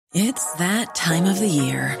It's that time of the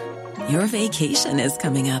year. Your vacation is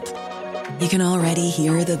coming up. You can already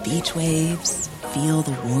hear the beach waves, feel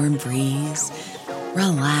the warm breeze,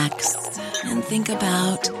 relax, and think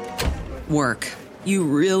about work. You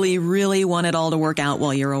really, really want it all to work out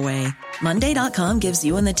while you're away. Monday.com gives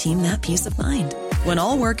you and the team that peace of mind. When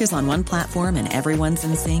all work is on one platform and everyone's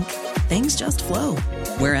in sync, things just flow.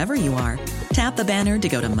 Wherever you are, tap the banner to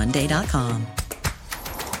go to Monday.com.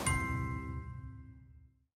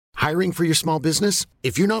 Hiring for your small business?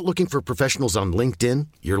 If you're not looking for professionals on LinkedIn,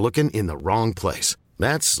 you're looking in the wrong place.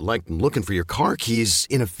 That's like looking for your car keys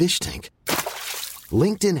in a fish tank.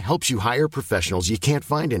 LinkedIn helps you hire professionals you can't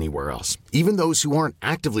find anywhere else, even those who aren't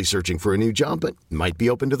actively searching for a new job but might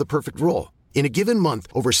be open to the perfect role. In a given month,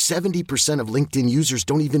 over 70% of LinkedIn users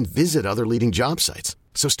don't even visit other leading job sites.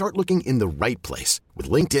 So start looking in the right place.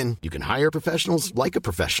 With LinkedIn, you can hire professionals like a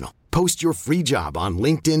professional. Post your free job on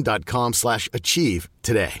linkedin.com/achieve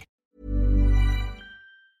today.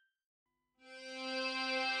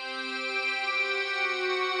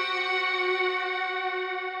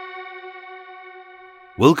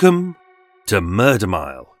 Welcome to Murder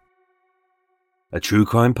Mile, a true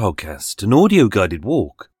crime podcast, an audio-guided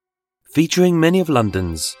walk featuring many of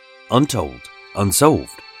London's untold,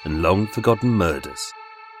 unsolved and long-forgotten murders,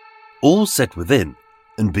 all set within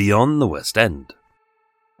and beyond the West End.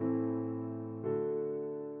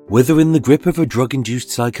 Whether in the grip of a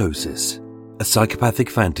drug-induced psychosis, a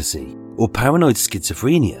psychopathic fantasy or paranoid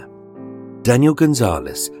schizophrenia, Daniel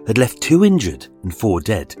Gonzalez had left 2 injured and 4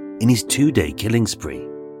 dead in his 2-day killing spree.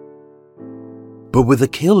 But with a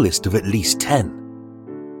kill list of at least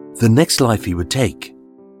 10, the next life he would take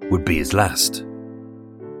would be his last.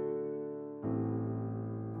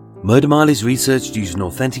 Murder Mile is researched using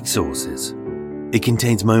authentic sources. It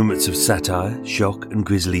contains moments of satire, shock and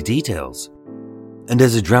grisly details, and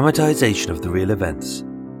as a dramatisation of the real events,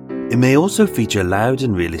 it may also feature loud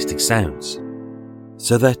and realistic sounds,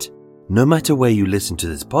 so that no matter where you listen to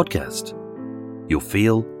this podcast, you'll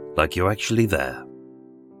feel like you're actually there.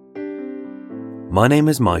 My name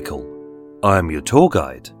is Michael, I am your tour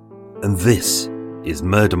guide, and this is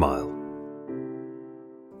Murder Mile.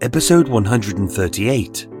 Episode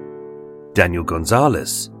 138, Daniel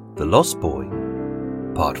Gonzalez, The Lost Boy,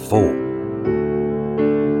 Part 4.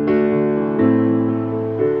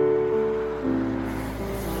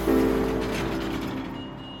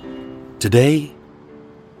 Today,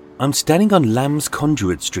 I'm standing on Lamb's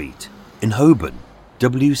Conduit Street in Holborn,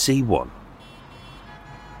 WC1.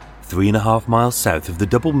 3.5 miles south of the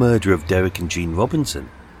double murder of Derek and Jean Robinson,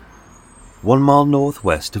 1 mile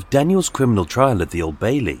northwest of Daniel's criminal trial at the Old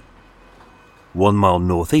Bailey, 1 mile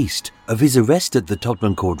northeast of his arrest at the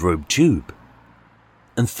Tottenham Court Road Tube,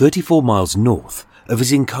 and 34 miles north of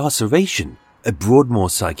his incarceration at Broadmoor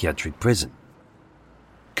Psychiatric Prison.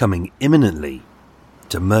 Coming imminently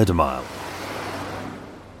to Murder Mile.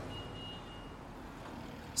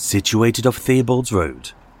 Situated off Theobald's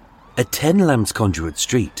Road, at 10 Lamb's Conduit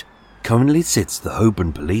Street, currently sits the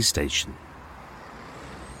Holborn Police Station.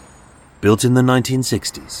 Built in the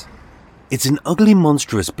 1960s, it's an ugly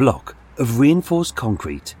monstrous block of reinforced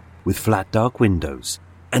concrete with flat dark windows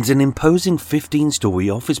and an imposing 15-storey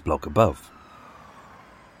office block above.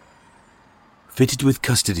 Fitted with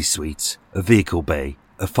custody suites, a vehicle bay,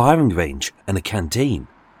 a firing range and a canteen.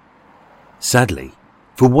 Sadly,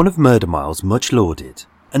 for one of Murder Mile's much lauded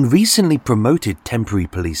and recently promoted temporary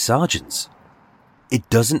police sergeants, it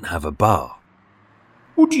doesn't have a bar.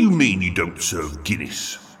 What do you mean you don't serve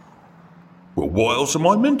Guinness? Well, what else am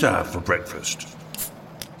I meant to have for breakfast?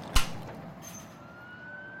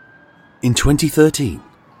 In 2013,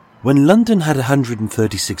 when London had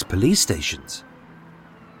 136 police stations,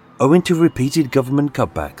 owing to repeated government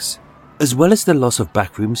cutbacks, as well as the loss of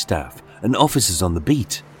backroom staff and officers on the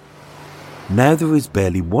beat, now there is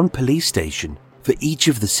barely one police station for each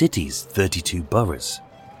of the city's 32 boroughs,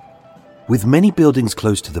 with many buildings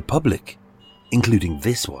close to the public, including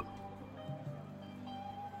this one.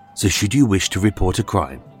 So should you wish to report a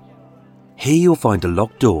crime, here you'll find a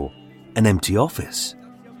locked door, an empty office,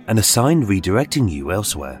 and a sign redirecting you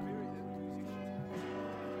elsewhere.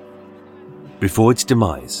 Before its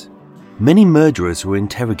demise, many murderers were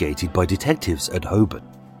interrogated by detectives at Holborn.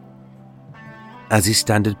 As is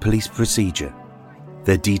standard police procedure,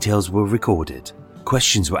 their details were recorded,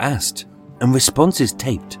 questions were asked, and responses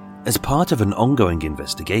taped as part of an ongoing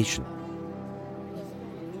investigation.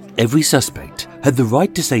 Every suspect had the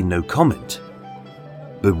right to say no comment,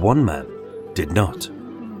 but one man did not.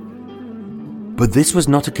 But this was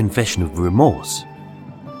not a confession of remorse,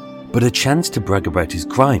 but a chance to brag about his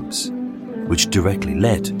crimes, which directly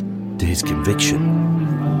led to his conviction.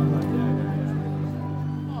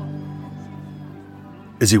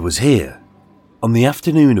 as it was here, on the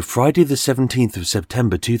afternoon of Friday the 17th of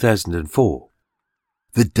September 2004,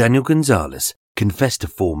 that Daniel Gonzalez confessed to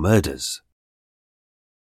 4 murders.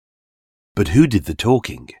 But who did the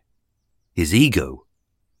talking? His ego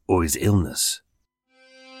or his illness?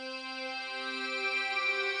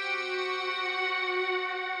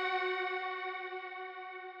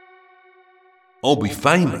 I'll be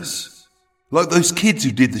famous. Like those kids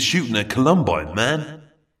who did the shooting at Columbine, man.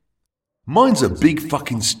 Mine's a big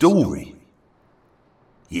fucking story.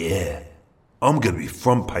 Yeah, I'm gonna be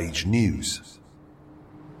front page news.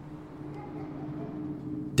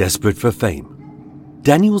 Desperate for fame,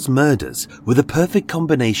 Daniel's murders were the perfect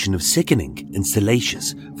combination of sickening and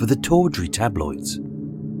salacious for the tawdry tabloids.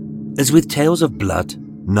 As with tales of blood,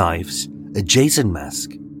 knives, a Jason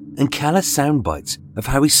mask, and callous soundbites of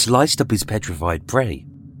how he sliced up his petrified prey,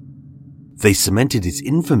 they cemented his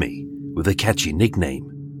infamy with a catchy nickname: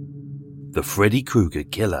 the Freddy Krueger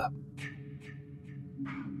Killer.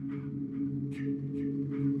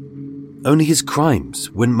 Only his crimes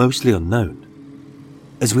went mostly unknown,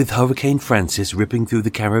 as with Hurricane Francis ripping through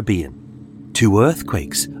the Caribbean, 2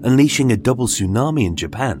 earthquakes unleashing a double tsunami in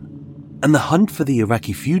Japan, and the hunt for the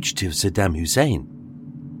Iraqi fugitive Saddam Hussein,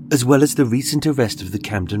 as well as the recent arrest of the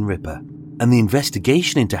Camden Ripper and the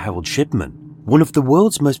investigation into Harold Shipman, one of the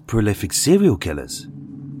world's most prolific serial killers.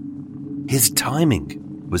 His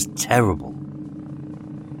timing was terrible.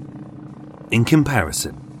 In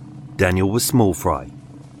comparison, Daniel was small fry,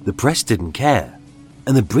 the press didn't care,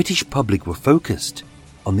 and the British public were focused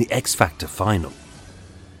on the X Factor final.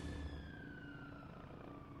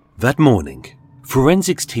 That morning,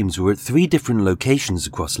 forensics teams were at 3 different locations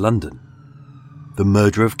across London. The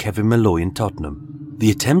murder of Kevin Malloy in Tottenham,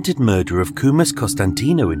 the attempted murder of Kumas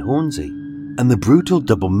Costantino in Hornsey, and the brutal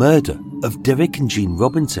double murder of Derek and Jean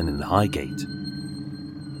Robinson in Highgate.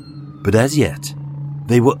 But as yet,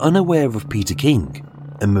 they were unaware of Peter King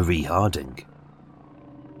and Marie Harding.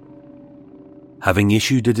 Having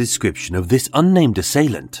issued a description of this unnamed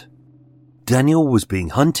assailant, Daniel was being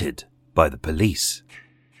hunted by the police.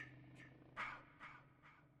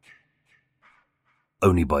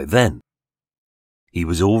 Only by then, he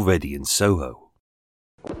was already in Soho.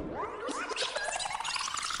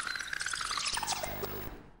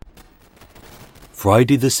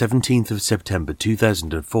 Friday the 17th of September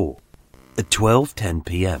 2004 at 12:10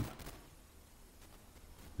 p.m.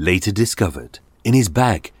 Later discovered in his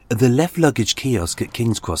bag at the left luggage kiosk at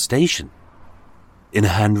King's Cross Station. In a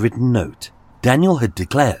handwritten note, Daniel had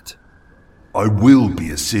declared, I will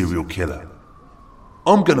be a serial killer.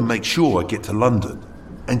 I'm going to make sure I get to London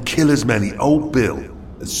and kill as many old Bill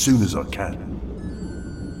as soon as I can.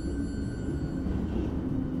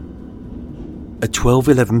 At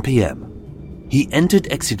 12:11 p.m, he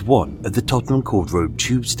entered exit 1 at the Tottenham Court Road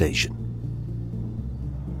tube station.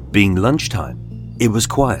 Being lunchtime, it was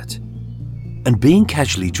quiet, and being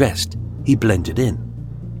casually dressed, he blended in.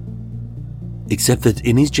 Except that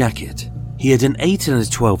in his jacket, he had an 8 and a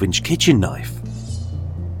 12-inch kitchen knife.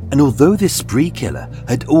 And although this spree killer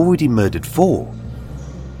had already murdered 4,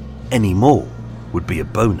 any more would be a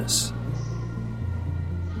bonus.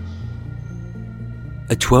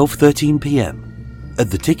 At 12:13 p.m,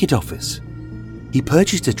 at the ticket office, he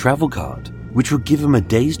purchased a travel card which would give him a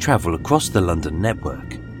day's travel across the London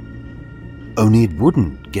network. Only it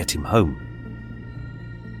wouldn't get him home.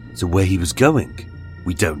 So where he was going,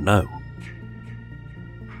 we don't know.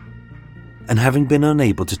 And having been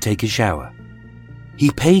unable to take a shower,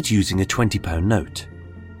 he paid using a £20 note,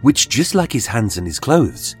 which, just like his hands and his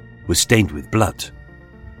clothes, was stained with blood.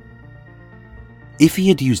 If he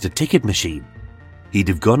had used a ticket machine, he'd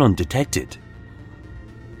have gone undetected.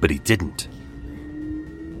 But he didn't.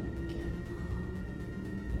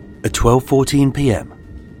 At 12:14 p.m,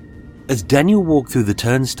 as Daniel walked through the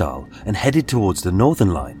turnstile and headed towards the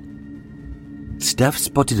Northern Line, staff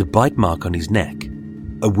spotted a bite mark on his neck,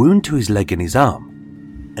 a wound to his leg and his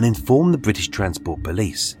arm, and informed the British Transport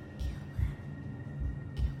Police.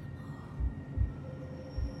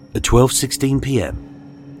 At 12:16 p.m,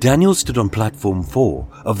 Daniel stood on platform 4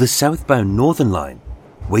 of the southbound Northern Line,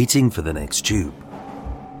 waiting for the next tube.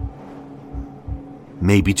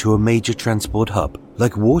 Maybe to a major transport hub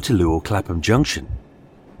like Waterloo or Clapham Junction,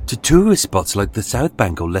 to tourist spots like the South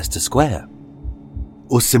Bank or Leicester Square,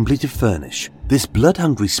 or simply to furnish this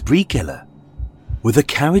blood-hungry spree killer with a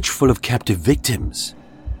carriage full of captive victims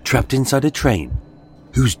trapped inside a train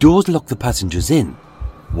whose doors lock the passengers in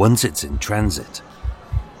once it's in transit.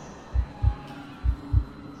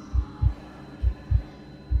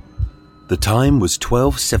 The time was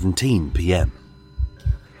 12:17 p.m.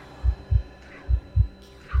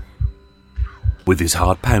 With his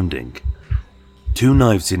heart pounding, 2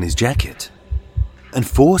 knives in his jacket, and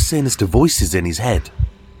 4 sinister voices in his head.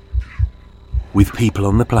 With people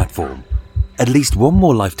on the platform, at least one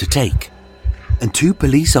more life to take, and 2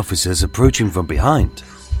 police officers approaching from behind.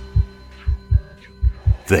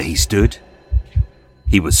 There he stood.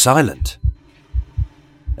 He was silent.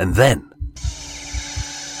 And then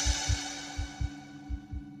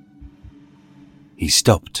he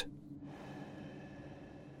stopped.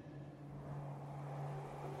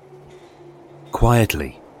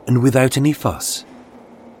 Quietly and without any fuss,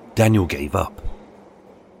 Daniel gave up.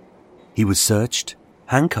 He was searched,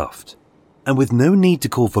 handcuffed, and with no need to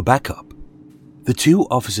call for backup, the 2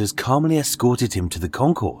 officers calmly escorted him to the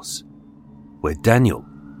concourse, where Daniel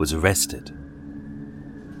was arrested.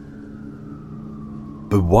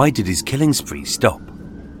 But why did his killing spree stop?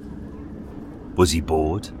 Was he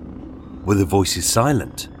bored? Were the voices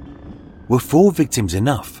silent? Were 4 victims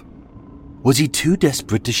enough? Was he too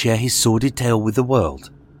desperate to share his sordid tale with the world?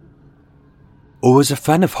 Or as a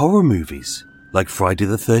fan of horror movies, like Friday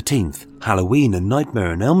the 13th, Halloween and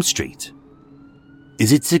Nightmare on Elm Street,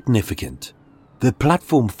 is it significant that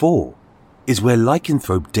Platform 4 is where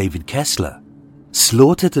lycanthrope David Kessler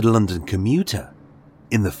slaughtered a London commuter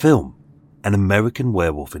in the film An American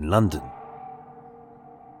Werewolf in London?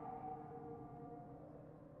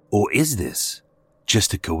 Or is this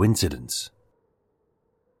just a coincidence?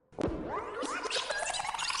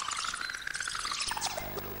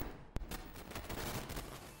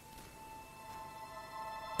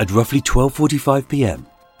 At roughly 12:45 p.m,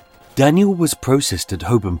 Daniel was processed at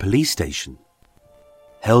Holborn Police Station,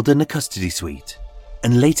 held in a custody suite,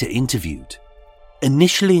 and later interviewed,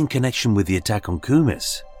 initially in connection with the attack on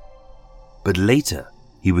Kumis, but later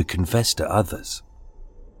he would confess to others.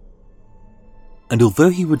 And although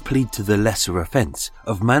he would plead to the lesser offence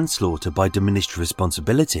of manslaughter by diminished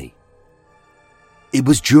responsibility, it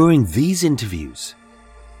was during these interviews,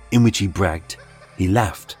 in which he bragged, he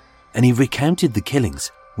laughed, and he recounted the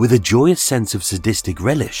killings with a joyous sense of sadistic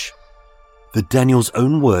relish, that Daniel's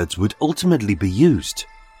own words would ultimately be used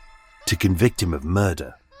to convict him of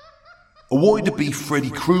murder. I wanted to be Freddy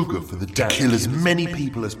Krueger for the day. Kill as many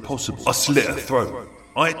people as possible. I slit her throat.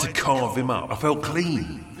 I had to carve him up. I felt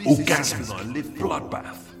clean. Orgasms. I lived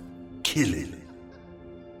bloodbath. Killing.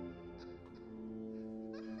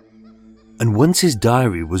 And once his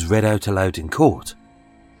diary was read out aloud in court,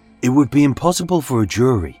 it would be impossible for a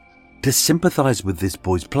jury to sympathise with this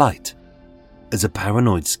boy's plight as a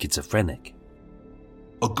paranoid schizophrenic.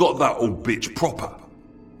 I got that old bitch proper.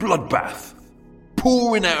 Bloodbath.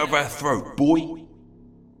 Pouring out of her throat, boy.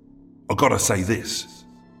 I gotta say this.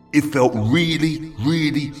 It felt really,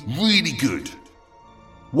 really, really good.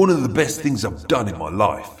 One of the best things I've done in my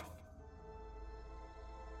life.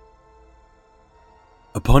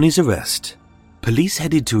 Upon his arrest, police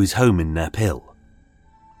headed to his home in Nap Hill.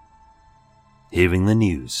 Hearing the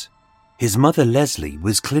news, his mother Leslie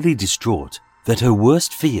was clearly distraught that her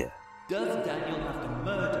worst fear, does Daniel have to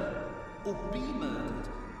murder or be murdered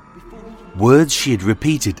before he can... words she had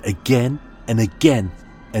repeated again and again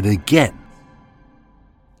and again,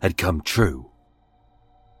 had come true.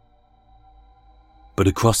 But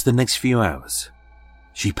across the next few hours,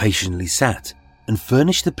 she patiently sat and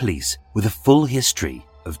furnished the police with a full history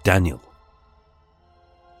of Daniel.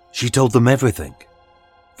 She told them everything,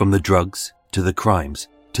 from the drugs to the crimes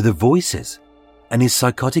to the voices and his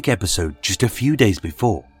psychotic episode just a few days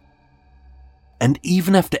before. And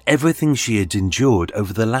even after everything she had endured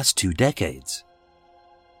over the last 2 decades,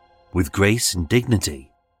 with grace and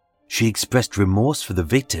dignity, she expressed remorse for the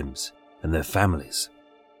victims and their families.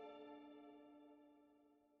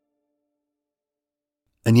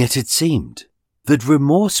 And yet it seemed that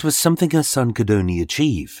remorse was something her son could only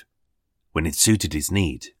achieve when it suited his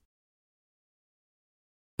need.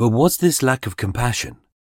 But was this lack of compassion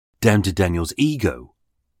down to Daniel's ego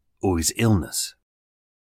or his illness?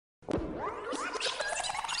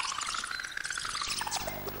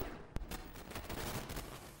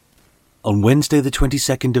 On Wednesday the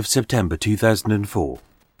 22nd of September 2004,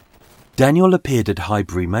 Daniel appeared at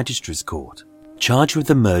Highbury Magistrates Court, charged with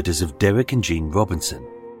the murders of Derek and Jean Robinson.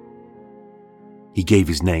 He gave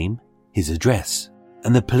his name, his address,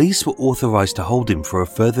 and the police were authorised to hold him for a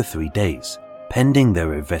further 3 days, pending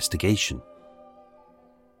their investigation.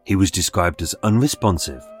 He was described as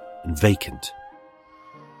unresponsive and vacant.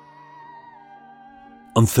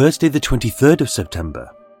 On Thursday the 23rd of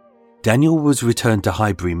September, Daniel was returned to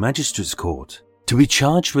Highbury Magistrates Court to be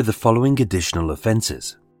charged with the following additional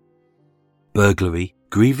offences: burglary,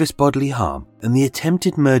 grievous bodily harm, and the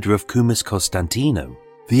attempted murder of Kumis Constantino,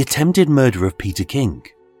 the attempted murder of Peter King,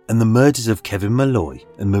 and the murders of Kevin Malloy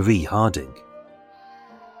and Marie Harding.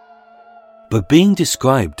 but being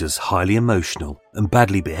described as highly emotional and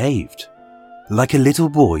badly behaved, like a little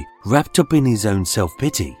boy wrapped up in his own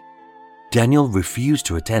self-pity, Daniel refused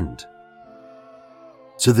to attend.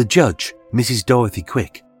 So the judge, Mrs. Dorothy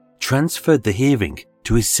Quick, transferred the hearing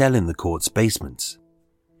to his cell in the court's basement.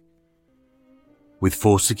 With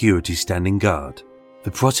 4 security standing guard,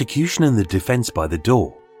 the prosecution and the defense by the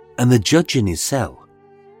door, and the judge in his cell,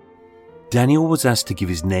 Daniel was asked to give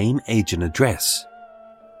his name, age and address,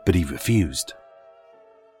 but he refused.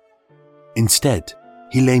 Instead,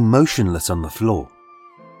 he lay motionless on the floor,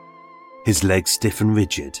 his legs stiff and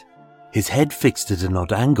rigid, his head fixed at an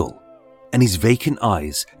odd angle, and his vacant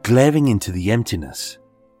eyes glaring into the emptiness.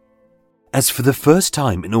 As for the first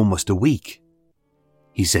time in almost a week,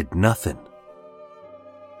 he said nothing.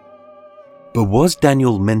 But was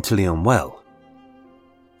Daniel mentally unwell,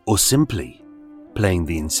 or simply playing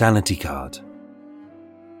the insanity card?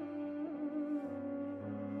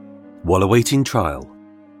 While awaiting trial,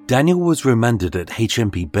 Daniel was remanded at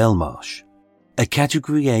HMP Belmarsh, a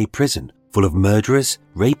Category A prison full of murderers,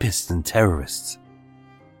 rapists and terrorists.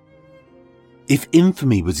 If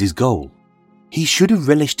infamy was his goal, he should have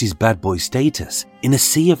relished his bad boy status in a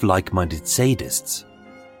sea of like-minded sadists.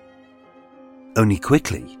 Only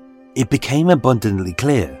quickly, it became abundantly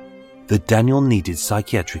clear that Daniel needed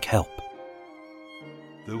psychiatric help.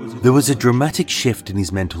 There was a dramatic shift in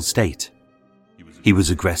his mental state. He was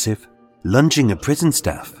aggressive, lunging at prison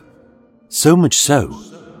staff, so much so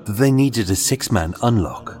that they needed a 6-man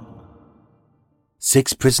unlock.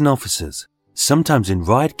 6 prison officers, sometimes in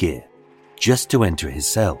riot gear, just to enter his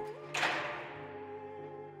cell.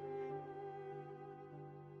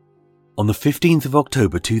 On the 15th of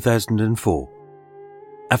October 2004,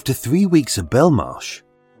 after 3 weeks at Belmarsh,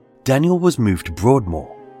 Daniel was moved to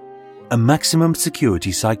Broadmoor, a maximum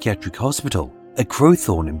security psychiatric hospital at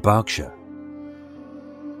Crowthorne in Berkshire.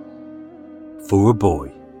 For a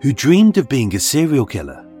boy who dreamed of being a serial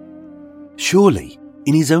killer, surely,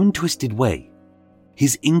 in his own twisted way,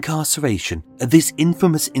 his incarceration at this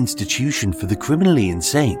infamous institution for the criminally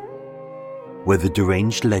insane, where the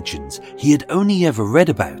deranged legends he had only ever read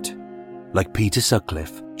about, like Peter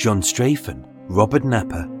Sutcliffe, John Strafen, Robert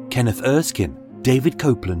Napper, Kenneth Erskine, David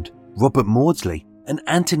Copeland, Robert Maudsley, and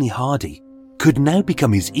Anthony Hardy, could now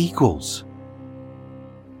become his equals.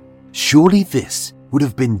 Surely this would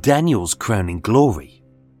have been Daniel's crowning glory.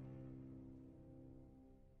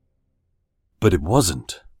 But it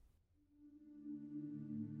wasn't.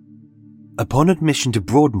 Upon admission to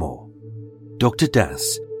Broadmoor, Dr.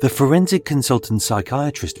 Das, the forensic consultant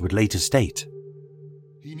psychiatrist, would later state,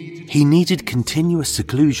 he needed continuous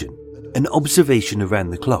seclusion and observation around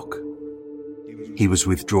the clock. He was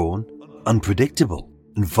withdrawn, unpredictable,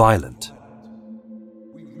 and violent.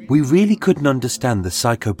 We really couldn't understand the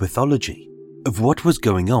psychopathology of what was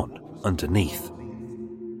going on underneath.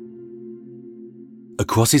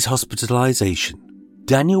 Across his hospitalisation,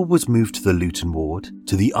 Daniel was moved to the Luton ward,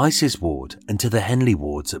 to the ISIS ward, and to the Henley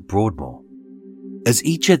wards at Broadmoor, as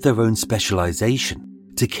each had their own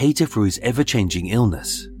specialisation to cater for his ever-changing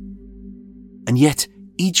illness. And yet,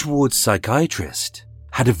 each ward's psychiatrist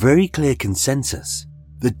had a very clear consensus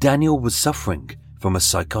that Daniel was suffering from a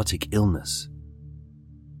psychotic illness.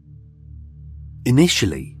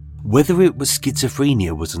 Initially, whether it was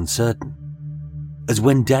schizophrenia was uncertain, as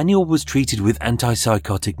when Daniel was treated with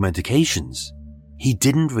antipsychotic medications, he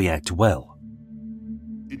didn't react well.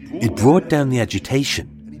 It brought down the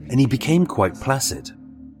agitation and he became quite placid.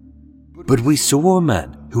 But we saw a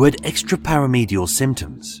man who had extrapyramidal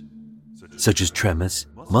symptoms, such as tremors,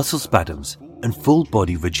 muscle spasms, and full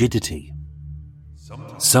body rigidity.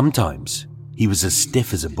 Sometimes he was as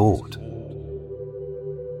stiff as a board.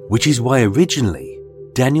 Which is why originally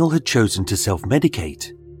Daniel had chosen to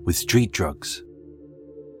self-medicate with street drugs.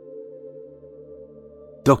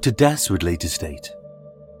 Dr. Das would later state,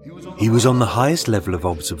 he was on the highest level of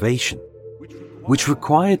observation, which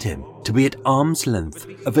required him to be at arm's length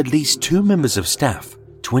of at least 2 members of staff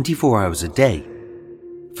 24 hours a day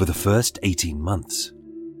for the first 18 months.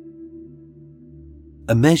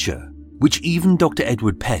 A measure which even Dr.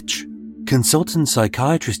 Edward Petch, consultant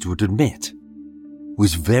psychiatrist, would admit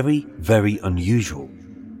was very, very unusual.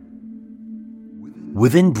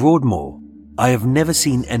 Within Broadmoor, I have never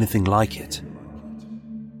seen anything like it.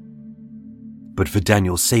 But for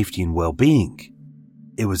Daniel's safety and well-being,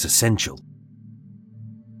 it was essential.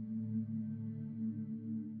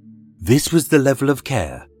 This was the level of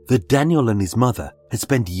care that Daniel and his mother had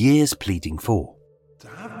spent years pleading for.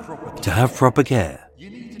 To have proper care,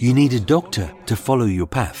 you need a doctor to follow your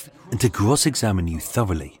path and to cross-examine you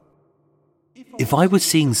thoroughly. If I was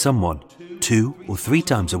seeing someone 2 or 3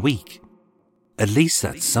 times a week, at least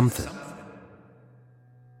that's something.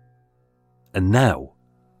 and now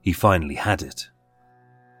he finally had it.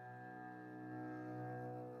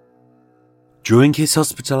 During his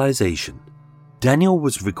hospitalization, Daniel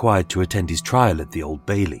was required to attend his trial at the Old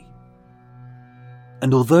Bailey.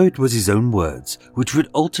 And although it was his own words which would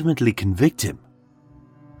ultimately convict him,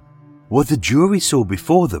 what the jury saw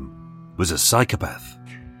before them was a psychopath.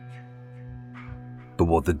 But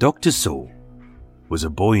what the doctors saw was a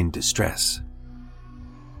boy in distress.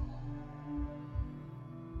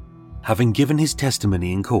 Having given his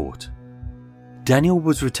testimony in court, Daniel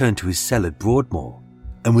was returned to his cell at Broadmoor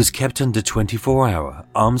and was kept under 24-hour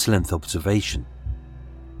arm's-length observation.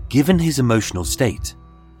 Given his emotional state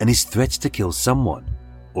and his threats to kill someone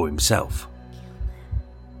or himself.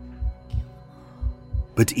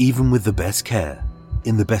 But even with the best care,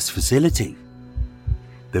 in the best facility,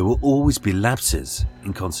 there will always be lapses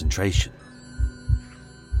in concentration.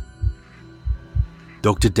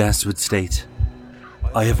 Dr. Das would state,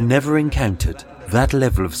 "I have never encountered that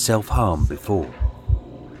level of self-harm before."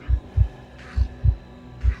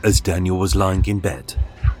 As Daniel was lying in bed,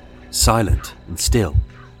 silent and still,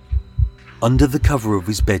 under the cover of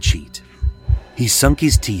his bedsheet, he sunk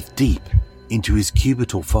his teeth deep into his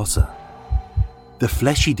cubital fossa, the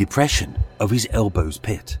fleshy depression of his elbow's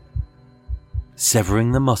pit,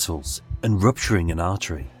 severing the muscles and rupturing an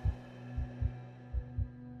artery.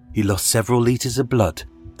 He lost several litres of blood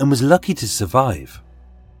and was lucky to survive.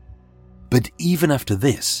 But even after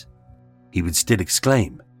this, he would still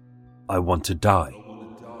exclaim, "I want to die."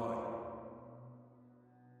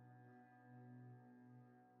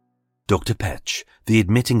 Dr. Petch, the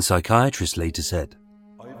admitting psychiatrist, later said,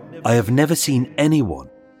 "I have never seen anyone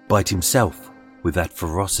bite himself with that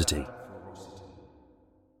ferocity."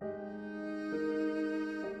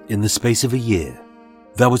 In the space of a year,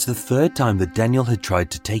 that was the third time that Daniel had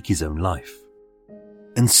tried to take his own life.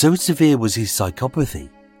 And so severe was his psychopathy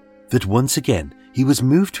that once again he was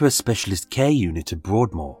moved to a specialist care unit at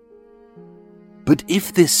Broadmoor. But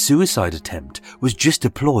if this suicide attempt was just a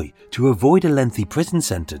ploy to avoid a lengthy prison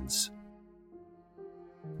sentence,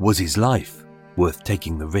 was his life worth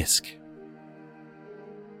taking the risk?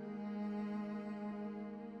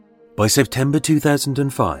 By September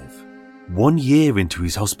 2005, 1 year into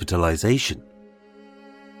his hospitalization,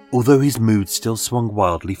 although his mood still swung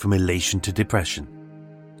wildly from elation to depression,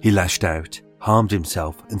 he lashed out, harmed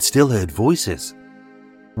himself, and still heard voices,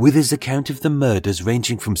 with his account of the murders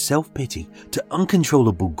ranging from self-pity to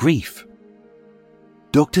uncontrollable grief.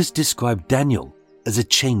 Doctors described Daniel as a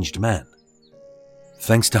changed man,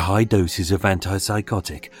 thanks to high doses of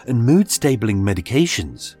antipsychotic and mood-stabling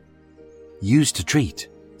medications used to treat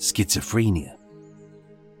schizophrenia.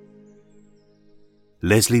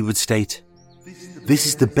 Leslie would state, "This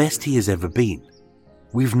is the best he has ever been.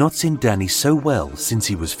 We've not seen Danny so well since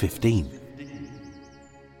he was 15.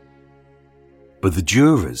 But the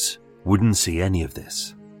jurors wouldn't see any of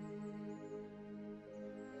this.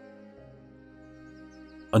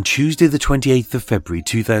 On Tuesday the 28th of February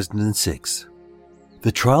 2006,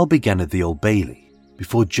 the trial began at the Old Bailey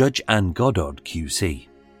before Judge Anne Goddard QC.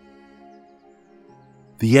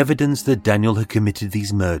 The evidence that Daniel had committed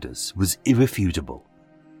these murders was irrefutable.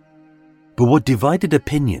 But what divided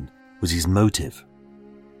opinion was his motive.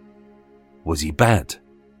 Was he bad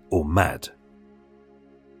or mad?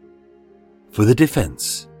 For the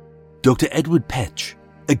defense, Dr. Edward Petch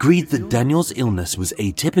agreed that Daniel's illness was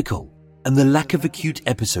atypical and the lack of acute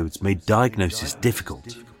episodes made diagnosis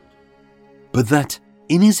difficult. But that,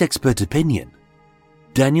 in his expert opinion,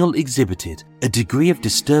 Daniel exhibited a degree of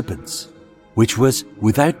disturbance which was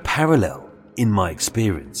without parallel in my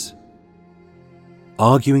experience.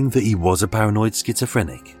 Arguing that he was a paranoid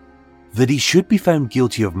schizophrenic, that he should be found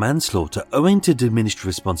guilty of manslaughter owing to diminished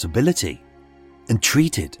responsibility and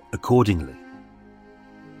treated accordingly,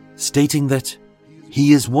 stating that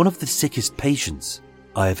he is one of the sickest patients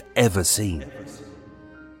I have ever seen.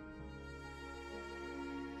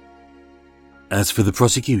 As for the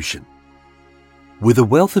prosecution, with a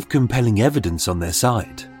wealth of compelling evidence on their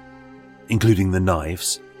side, including the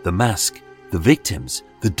knives, the mask, the victims,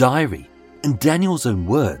 the diary, and Daniel's own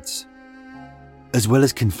words, as well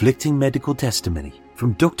as conflicting medical testimony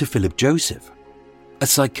from Dr. Philip Joseph, a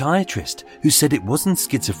psychiatrist who said it wasn't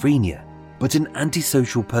schizophrenia but an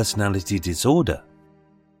antisocial personality disorder,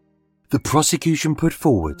 the prosecution put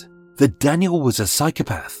forward that Daniel was a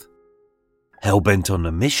psychopath, hell-bent on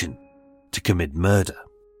a mission to commit murder.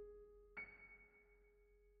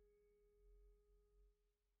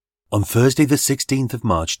 On Thursday the 16th of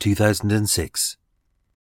March 2006,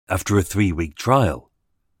 after a 3-week trial,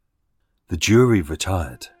 the jury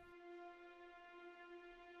retired.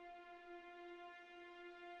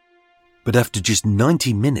 But after just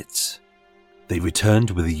 90 minutes, they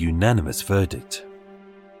returned with a unanimous verdict.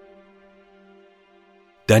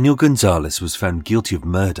 Daniel Gonzalez was found guilty of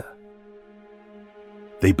murder.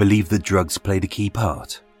 They believed that drugs played a key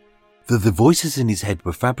part, that the voices in his head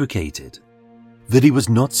were fabricated, that he was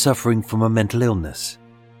not suffering from a mental illness,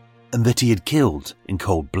 and that he had killed in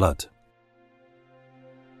cold blood.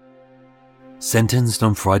 Sentenced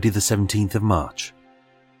on Friday the 17th of March,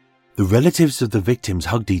 the relatives of the victims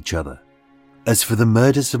hugged each other. As for the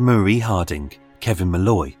murders of Marie Harding, Kevin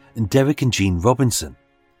Malloy, and Derek and Jean Robinson,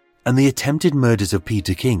 and the attempted murders of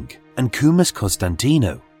Peter King and Kumas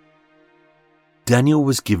Constantino, Daniel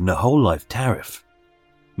was given a whole life tariff,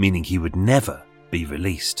 meaning he would never be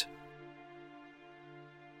released.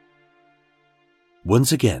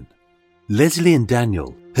 Once again, Leslie and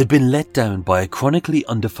Daniel had been let down by a chronically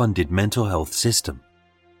underfunded mental health system,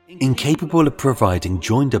 incapable of providing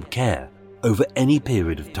joined-up care over any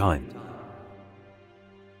period of time.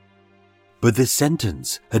 But this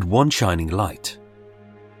sentence had one shining light,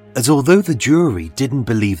 as although the jury didn't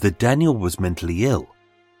believe that Daniel was mentally ill,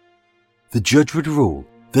 the judge would rule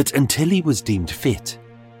that until he was deemed fit,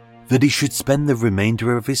 that he should spend the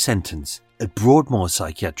remainder of his sentence at Broadmoor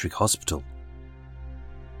Psychiatric Hospital.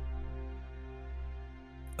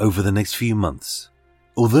 Over the next few months,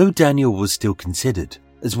 although Daniel was still considered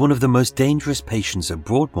as one of the most dangerous patients at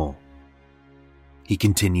Broadmoor, he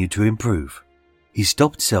continued to improve. He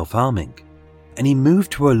stopped self-harming, and he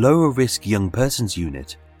moved to a lower-risk young persons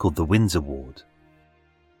unit called the Windsor Ward.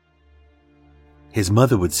 His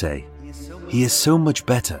mother would say, "He is so much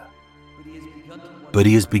better," but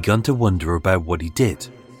he has begun to wonder about what he did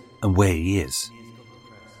and where he is,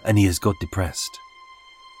 and he has got depressed.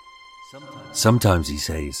 Sometimes he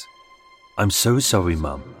says, "I'm so sorry,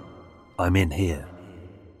 Mum. I'm in here."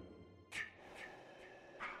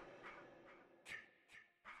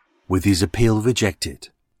 With his appeal rejected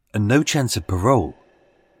and no chance of parole,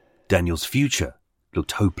 Daniel's future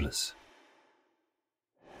looked hopeless.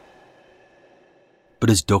 But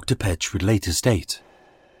as Dr. Petch would later state,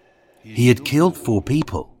 he had killed 4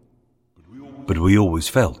 people, but we always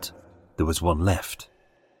felt there was one left,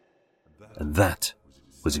 and that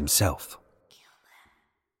was himself.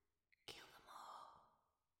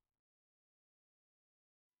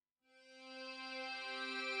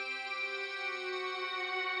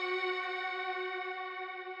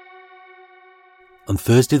 On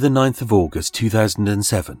Thursday the 9th of August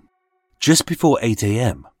 2007, just before 8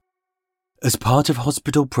 a.m, as part of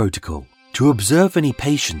hospital protocol to observe any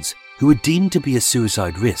patients who were deemed to be a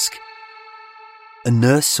suicide risk, a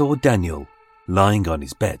nurse saw Daniel lying on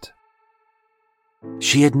his bed.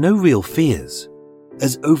 She had no real fears,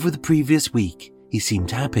 as over the previous week he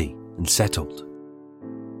seemed happy and settled.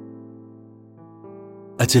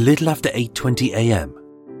 At a little after 8:20 a.m,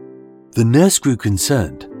 the nurse grew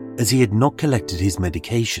concerned as he had not collected his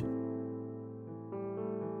medication.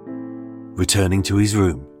 Returning to his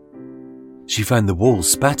room, she found the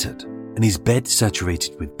walls spattered and his bed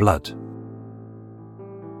saturated with blood.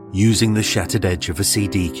 Using the shattered edge of a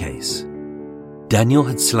CD case, Daniel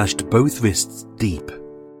had slashed both wrists deep.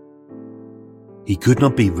 He could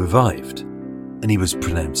not be revived, and he was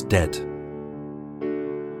pronounced dead.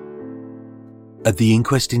 At the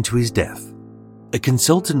inquest into his death, a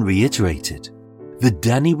consultant reiterated that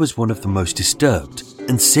Danny was one of the most disturbed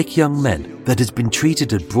and sick young men that has been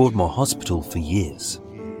treated at Broadmoor Hospital for years,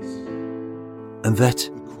 and that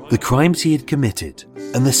the crimes he had committed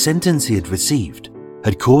and the sentence he had received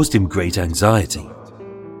had caused him great anxiety,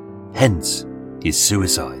 hence his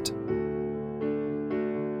suicide.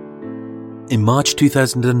 In March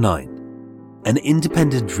 2009, an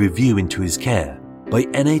independent review into his care by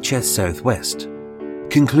NHS South West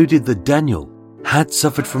concluded that Daniel had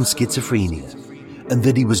suffered from schizophrenia and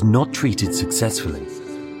that he was not treated successfully,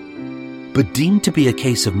 but deemed to be a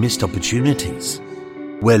case of missed opportunities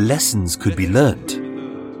where lessons could be learned.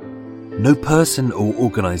 No person or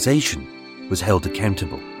organisation was held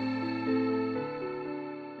accountable.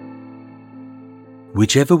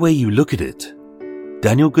 Whichever way you look at it,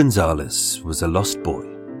 Daniel Gonzalez was a lost boy.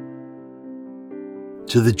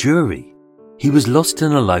 To the jury, he was lost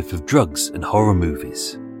in a life of drugs and horror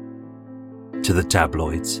movies. To the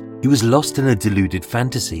tabloids, he was lost in a deluded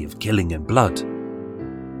fantasy of killing and blood.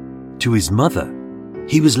 To his mother,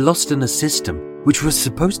 he was lost in a system which was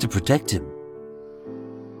supposed to protect him.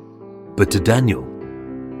 But to Daniel,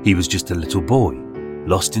 he was just a little boy,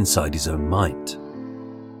 lost inside his own mind.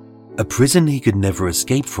 A prison he could never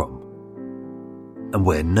escape from, and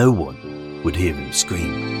where no one would hear him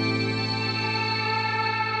scream.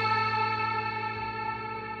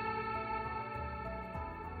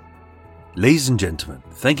 Ladies and gentlemen,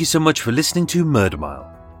 thank you so much for listening to Murder Mile.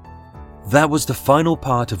 That was the final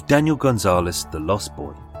part of Daniel Gonzalez, The Lost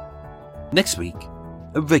Boy. Next week,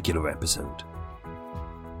 a regular episode.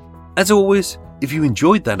 As always, if you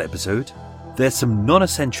enjoyed that episode, there's some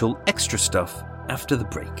non-essential extra stuff after the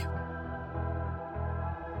break.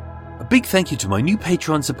 A big thank you to my new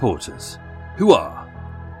Patreon supporters, who are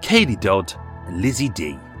Kaylee Dodd and Lizzie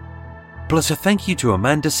D. Plus a thank you to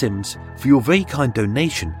Amanda Sims for your very kind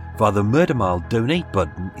donation via the Murder Mile donate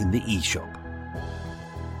button in the eShop.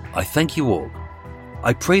 I thank you all.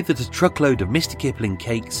 I pray that a truckload of Mr. Kipling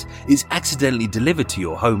cakes is accidentally delivered to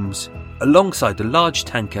your homes, alongside a large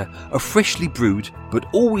tanker of freshly brewed but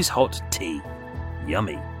always hot tea.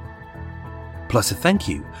 Yummy. Plus a thank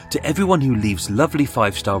you to everyone who leaves lovely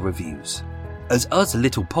 5-star reviews, as us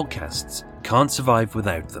little podcasts can't survive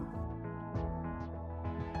without them.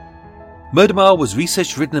 Murder Mile was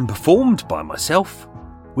researched, written and performed by myself,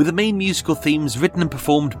 with the main musical themes written and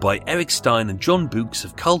performed by Eric Stein and John Books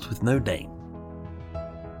of Cult with No Name.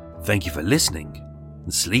 Thank you for listening,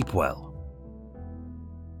 and sleep well.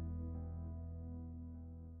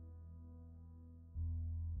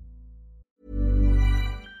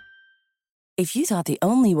 If you thought the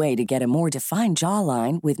only way to get a more defined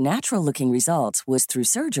jawline with natural-looking results was through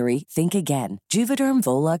surgery, think again. Juvederm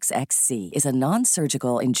Volux XC is a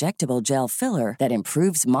non-surgical injectable gel filler that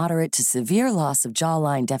improves moderate to severe loss of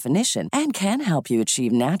jawline definition and can help you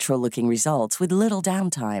achieve natural-looking results with little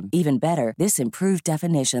downtime. Even better, this improved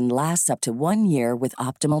definition lasts up to 1 year with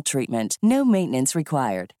optimal treatment. No maintenance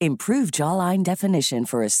required. Improve jawline definition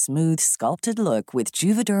for a smooth, sculpted look with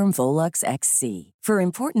Juvederm Volux XC. For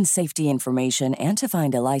important safety information and to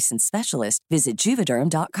find a licensed specialist, visit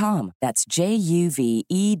Juvederm.com. That's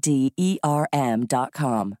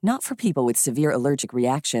JUVEDERM.com. Not for people with severe allergic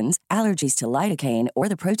reactions, allergies to lidocaine, or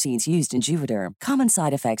the proteins used in Juvederm. Common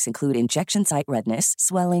side effects include injection site redness,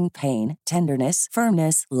 swelling, pain, tenderness,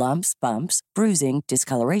 firmness, lumps, bumps, bruising,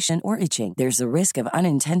 discoloration, or itching. There's a risk of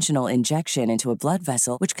unintentional injection into a blood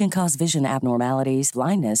vessel, which can cause vision abnormalities,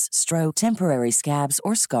 blindness, stroke, temporary scabs,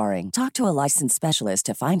 or scarring. Talk to a licensed specialist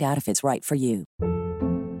to find out if it's right for you.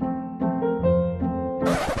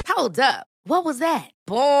 Hold up. What was that?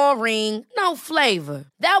 Boring. No flavor.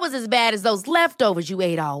 That was as bad as those leftovers you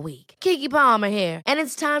ate all week. Keke Palmer here, and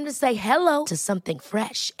it's time to say hello to something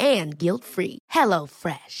fresh and guilt-free. Hello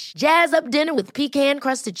Fresh. Jazz up dinner with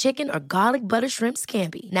pecan-crusted chicken or garlic butter shrimp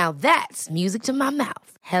scampi. Now that's music to my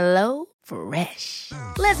mouth. Hello Fresh.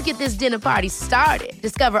 Let's get this dinner party started.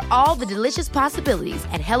 Discover all the delicious possibilities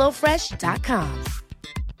at HelloFresh.com.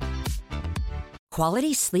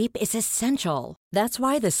 Quality sleep is essential. That's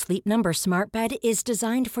why the Sleep Number Smart Bed is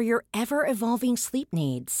designed for your ever-evolving sleep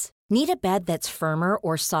needs. Need a bed that's firmer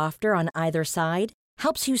or softer on either side?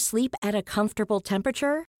 Helps you sleep at a comfortable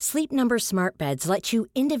temperature? Sleep Number Smart Beds let you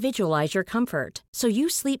individualize your comfort, so you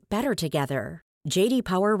sleep better together. J.D.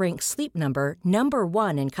 Power ranks Sleep Number number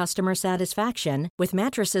 1 in customer satisfaction with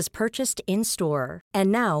mattresses purchased in-store.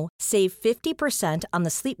 And now, save 50% on the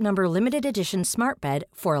Sleep Number Limited Edition Smart Bed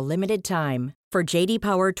for a limited time. For J.D.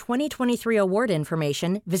 Power 2023 award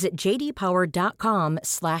information, visit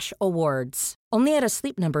jdpower.com/awards. Only at a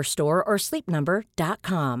Sleep Number store or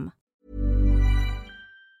sleepnumber.com.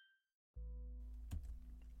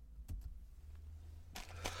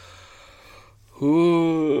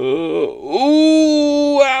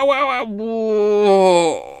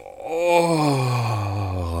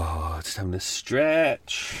 Just having a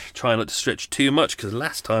stretch. Try not to stretch too much because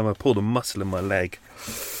last time I pulled a muscle in my leg.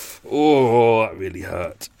 Oh, that really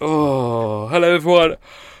hurt. Oh, hello everyone.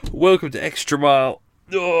 Welcome to Extra Mile.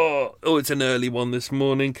 Oh, it's an early one this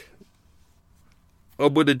morning. I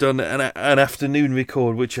would have done an afternoon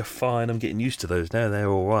record, which are fine. I'm getting used to those now. They're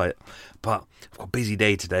all right. But I've got a busy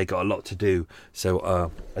day today. Got a lot to do.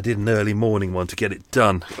 So I did an early morning one to get it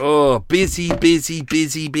done. Oh, busy. Let's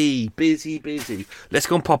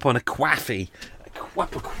go and pop on a quaffy. A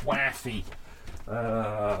quaffy.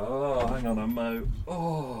 Hang on a mo.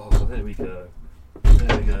 Oh, there we go.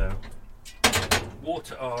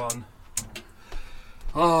 Water on.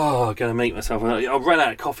 Oh, I'm going to make myself... I've run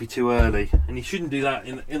out of coffee too early. And you shouldn't do that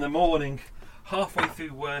in the morning. Halfway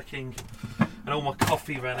through working, and all my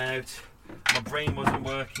coffee ran out. My brain wasn't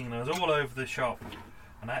working, and I was all over the shop.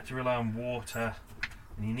 And I had to rely on water.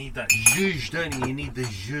 And you need that zhuzh, don't you? You need the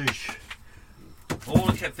zhuzh. All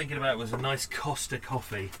I kept thinking about was a nice Costa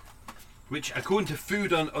coffee. Which, according to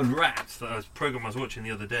Food Unwrapped, that program I was watching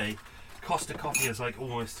the other day, Costa coffee has like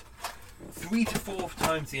almost 3 to 4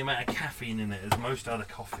 times the amount of caffeine in it as most other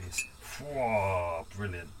coffees. Whoa,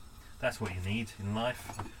 brilliant. That's what you need in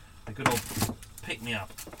life. A good old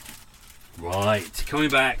pick-me-up. Right, coming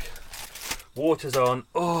back. Water's on.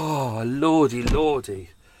 Oh, lordy.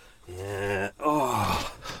 Yeah.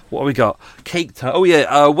 Oh, what have we got? Cake time. Oh,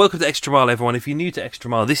 yeah. Welcome to Extra Mile, everyone. If you're new to Extra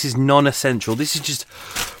Mile, this is non-essential. This is just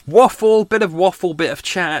waffle, bit of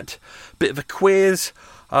chat, bit of a quiz,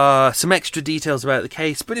 some extra details about the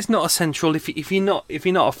case, but it's not essential. If you're not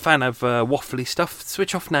a fan of waffly stuff,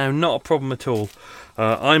 switch off now. Not a problem at all.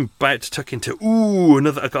 I'm about to tuck into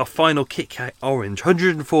I got a final Kit Kat orange,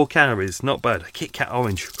 104 calories, not bad. A Kit Kat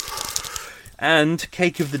orange, and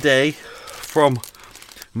cake of the day from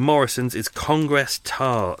Morrison's is Congress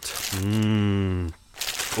tart.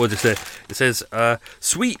 What does it say? It says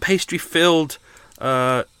sweet pastry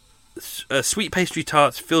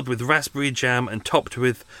tarts filled with raspberry jam and topped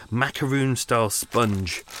with macaroon style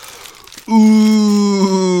sponge.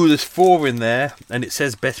 Ooh, there's 4 in there, and it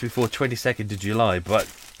says best before 22nd of July, but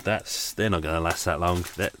they're not going to last that long.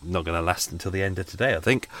 They're not going to last until the end of today, I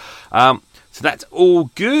think. So that's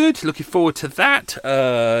all good. Looking forward to that.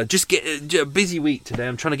 Just get a busy week today.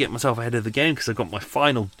 I'm trying to get myself ahead of the game because I've got my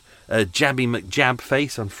final Jabby McJab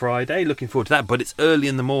face on Friday. Looking forward to that, but it's early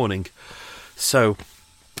in the morning, so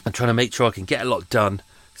I'm trying to make sure I can get a lot done.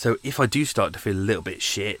 So if I do start to feel a little bit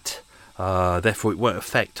shit, therefore it won't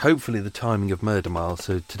affect, hopefully, the timing of Murder Mile.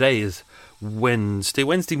 So today is Wednesday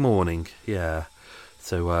morning. Yeah.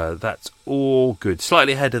 So that's all good.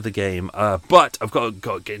 Slightly ahead of the game, but I've got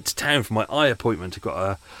to get into town for my eye appointment. I've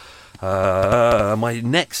got my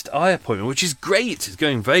next eye appointment, which is great. It's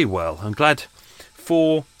going very well. I'm glad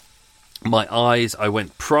for my eyes. I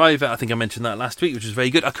went private. I think I mentioned that last week, which was very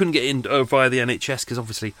good. I couldn't get in via the NHS because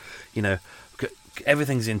obviously,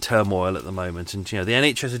 everything's in turmoil at the moment, and the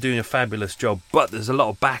NHS are doing a fabulous job, but there's a lot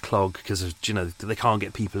of backlog because of they can't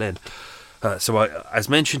get people in. So as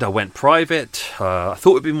mentioned, I went private. I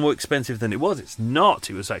thought it'd be more expensive than it was. It's not.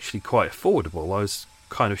 It was actually quite affordable. I was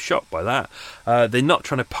kind of shocked by that. They're not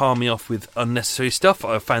trying to palm me off with unnecessary stuff.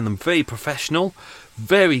 I found them very professional,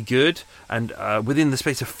 very good, and within the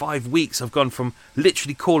space of 5 weeks, I've gone from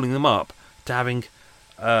literally calling them up to having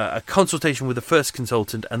a consultation with the first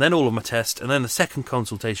consultant, and then all of my tests, and then the second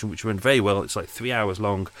consultation, which went very well. It's like 3 hours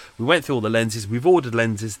long. We went through all the lenses. We've ordered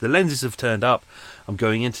lenses. The lenses have turned up. I'm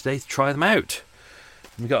going in today to try them out.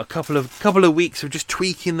 We've got a couple of weeks of just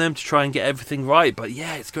tweaking them to try and get everything right. But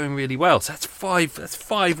yeah, it's going really well. So that's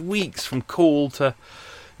 5 weeks from call to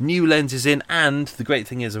new lenses in. And the great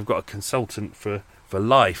thing is I've got a consultant for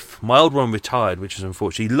life. My old one retired, which is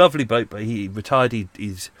unfortunately lovely bloke, but he retired.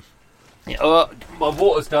 He's my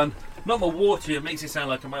water's done. Not my water. It makes it sound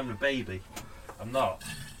like I'm having a baby. I'm not.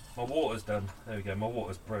 My water's done. There we go. My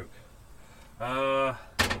water's broke.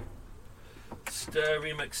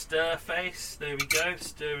 Stirring McStirface. There we go.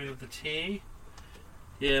 Stirring of the tea.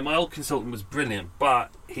 Yeah, my old consultant was brilliant,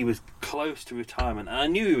 but he was close to retirement. And I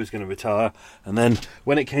knew he was going to retire. And then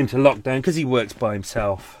when it came to lockdown, because he works by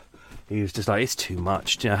himself, he was just like, it's too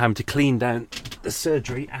much. Having to clean down the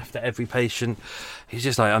surgery after every patient. He's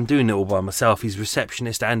just like, I'm doing it all by myself. He's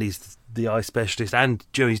receptionist and he's the eye specialist, and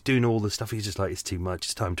he's doing all the stuff. He's just like, it's too much.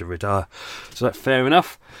 It's time to retire. So that's fair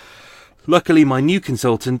enough. Luckily, my new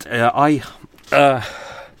consultant, I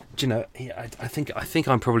think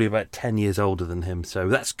I'm probably about 10 years older than him, so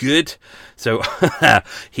that's good. So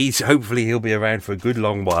hopefully he'll be around for a good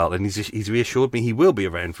long while, and he's reassured me he will be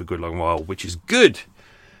around for a good long while, which is good.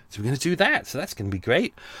 So we're going to do that. So that's going to be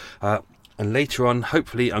great. And later on,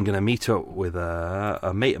 hopefully, I'm going to meet up with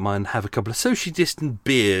a mate of mine, have a couple of socially distant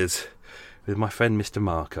beers with my friend Mr.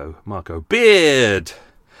 Marco Beard.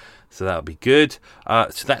 So that'll be good.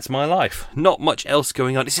 So that's my life. Not much else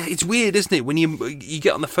going on. It's weird, isn't it? When you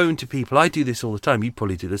get on the phone to people, I do this all the time. You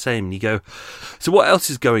probably do the same. And you go, so what else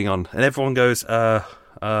is going on? And everyone goes, not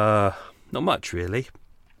much really.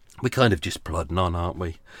 We're kind of just plodding on, aren't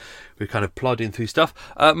we? We're kind of plodding through stuff.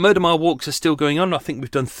 Murder Mile walks are still going on. I think we've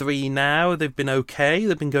done 3 now. They've been okay.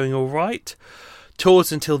 They've been going all right.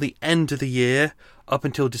 Tours until the end of the year, up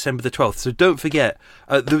until December the 12th. So don't forget,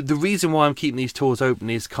 the reason why I'm keeping these tours open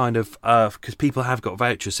is kind of because people have got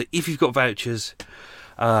vouchers. So if you've got vouchers,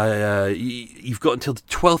 you've got until the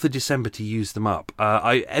 12th of December to use them up.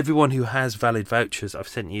 Everyone who has valid vouchers, I've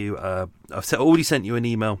already sent you an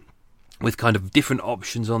email with kind of different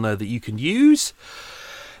options on there that you can use.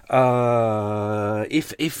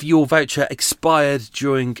 If your voucher expired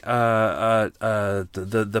during the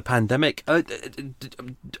pandemic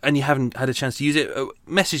and you haven't had a chance to use it,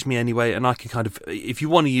 message me anyway, and I can kind of, if you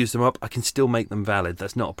want to use them up, I can still make them valid.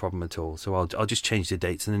 That's not a problem at all. So I'll just change the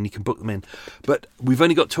dates and then you can book them in. But we've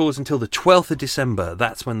only got tours until the 12th of December.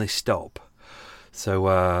 That's when they stop.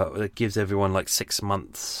 So it gives everyone like 6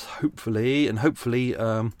 months, hopefully, and hopefully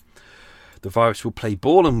the virus will play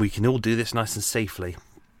ball and we can all do this nice and safely.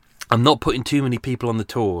 I'm not putting too many people on the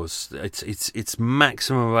tours. It's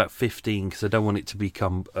maximum about 15 because I don't want it to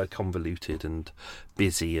become convoluted and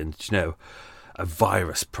busy and, you know, a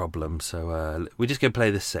virus problem. So we're just going to play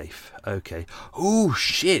this safe. Okay. Oh,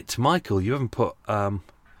 shit. Michael, you haven't put...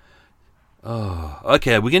 Oh,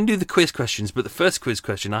 okay, we're going to do the quiz questions, but the first quiz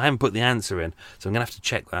question, I haven't put the answer in, so I'm going to have to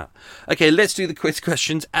check that. Okay, let's do the quiz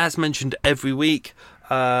questions, as mentioned every week.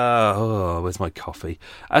 Where's my coffee?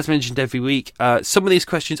 As mentioned every week, some of these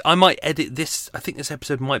questions, I might edit this. I think this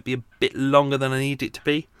episode might be a bit longer than I need it to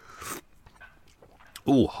be.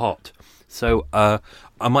 Oh, hot. So, I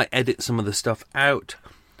might edit some of the stuff out.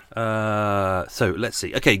 So, let's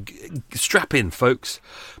see. Okay, strap in, folks.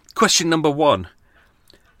 Question number 1.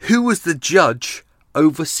 Who was the judge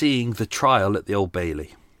overseeing the trial at the Old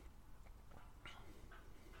Bailey?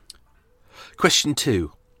 Question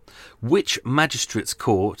 2. Which magistrate's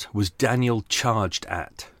court was Daniel charged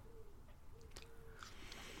at?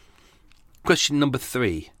 Question number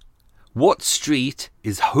 3. What street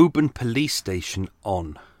is Holborn Police Station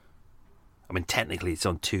on? I mean, technically it's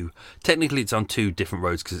on two different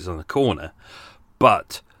roads because it's on a corner.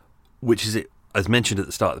 But which is it, as mentioned at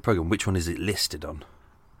the start of the programme, which one is it listed on?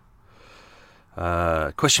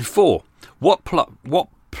 Question 4. What platform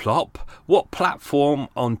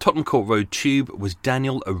on Tottenham Court Road Tube was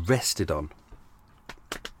Daniel arrested on?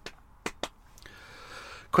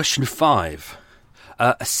 Question 5.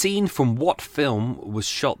 A scene from what film was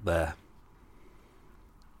shot there?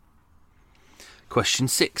 Question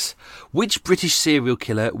 6. Which British serial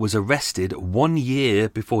killer was arrested 1 year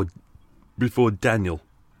before Daniel?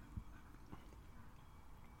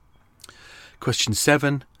 Question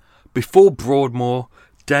 7. Before Broadmoor,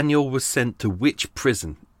 Daniel was sent to which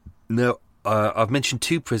prison? Now, I've mentioned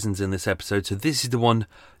 2 prisons in this episode, so this is the one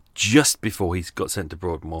just before he got sent to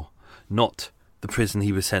Broadmoor, not the prison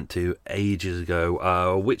he was sent to ages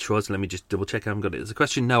ago. Which was, let me just double check I haven't got it as a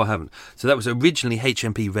question. No, I haven't. So that was originally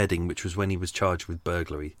HMP Reading, which was when he was charged with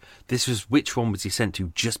burglary. This was, which one was he sent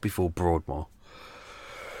to just before Broadmoor?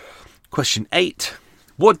 Question 8.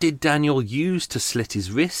 What did Daniel use to slit his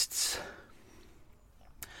wrists?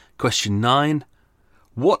 Question 9.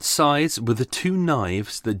 What size were the 2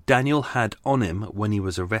 knives that Daniel had on him when he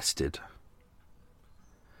was arrested?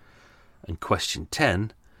 And question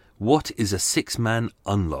 10. What is a 6-man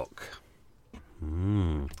unlock?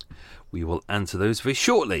 We will answer those very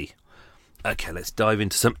shortly. Okay, let's dive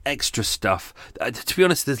into some extra stuff. To be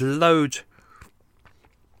honest, there's loads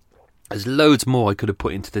more I could have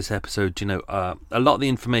put into this episode. You know, a lot of the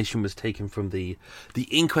information was taken from the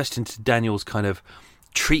inquest into Daniel's kind of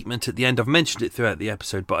treatment at the end. I've mentioned it throughout the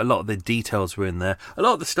episode, but a lot of the details were in there. A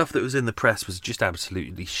lot of the stuff that was in the press was just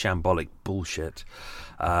absolutely shambolic bullshit.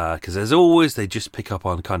 Because as always, they just pick up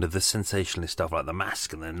on kind of the sensationalist stuff like the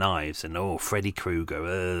mask and the knives and Freddy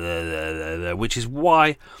Krueger, which is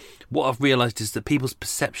why what I've realised is that people's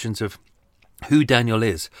perceptions of who Daniel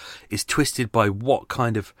is twisted by what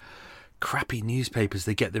kind of crappy newspapers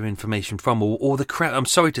they get their information from, or the I'm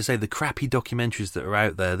sorry to say, the crappy documentaries that are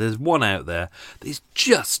out there. There's one out there that's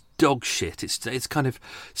just dog shit. It's kind of,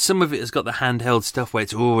 some of it has got the handheld stuff where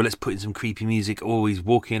it's, let's put in some creepy music, he's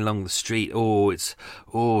walking along the street,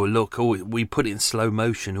 look, we put it in slow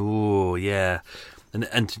motion, yeah.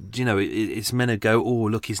 And you know, it's meant to go,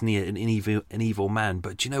 look, isn't he an evil man?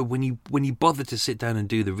 But you know, when you bother to sit down and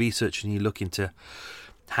do the research and you look into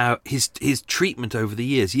how his treatment over the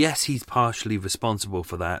years, yes, he's partially responsible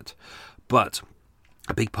for that, but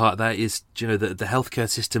a big part of that is, you know, the healthcare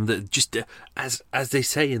system that just, as they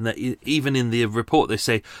say in that, even in the report, they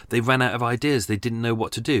say they ran out of ideas, they didn't know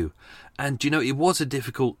what to do, and you know, it was a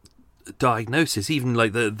difficult diagnosis. Even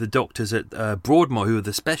like the doctors at Broadmoor, who are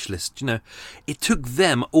the specialists, you know, it took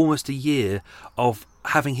them almost a year of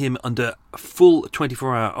having him under full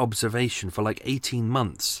 24-hour observation for like 18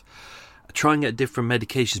 months. Trying out different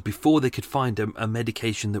medications before they could find a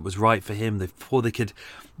medication that was right for him, before they could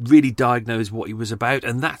really diagnose what he was about.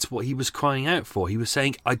 And that's what he was crying out for. He was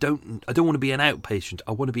saying, I don't want to be an outpatient.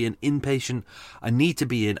 I want to be an inpatient. I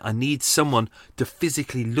need someone to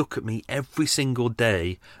physically look at me every single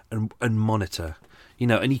day and monitor. You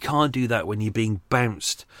know, and you can't do that when you're being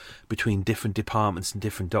bounced between different departments and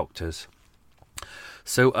different doctors.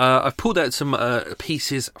 So I've pulled out some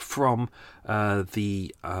pieces from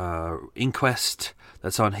the inquest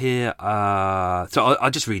that's on here. So I'll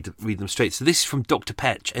just read them straight. So this is from Dr.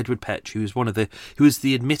 Petch, Edward Petch, who was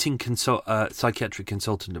the admitting psychiatric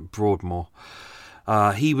consultant at Broadmoor.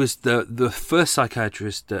 He was the first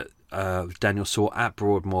psychiatrist that Daniel saw at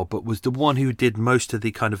Broadmoor, but was the one who did most of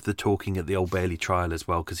the kind of the talking at the Old Bailey trial as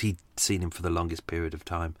well, because he'd seen him for the longest period of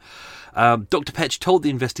time. Dr. Petch told the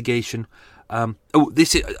investigation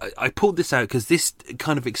I pulled this out because this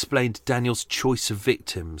kind of explained Daniel's choice of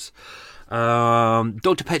victims.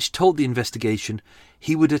 Dr. Petch told the investigation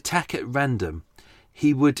he would attack at random.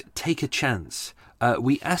 He would take a chance.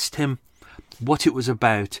 We asked him what it was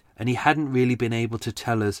about, and he hadn't really been able to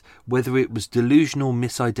tell us whether it was delusional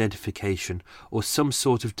misidentification or some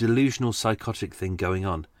sort of delusional psychotic thing going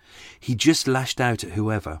on. He just lashed out at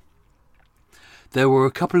whoever. There were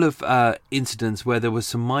a couple of incidents where there was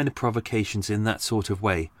some minor provocations in that sort of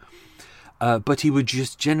way, but he would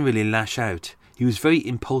just generally lash out. He was very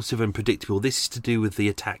impulsive and predictable. This is to do with the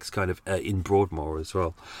attacks kind of in Broadmoor as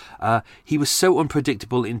well. He was so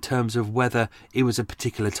unpredictable in terms of whether it was a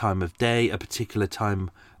particular time of day, a particular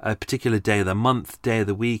day of the month, day of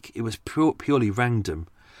the week. It was purely random.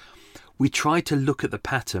 We tried to look at the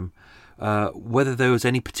pattern, whether there was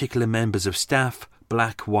any particular members of staff,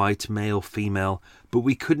 black, white, male, female, but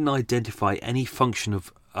we couldn't identify any function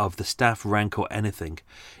of the staff, rank or anything.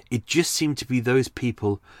 It just seemed to be those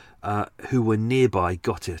people who were nearby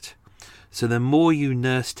got it. So the more you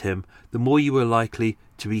nursed him, the more you were likely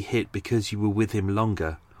to be hit because you were with him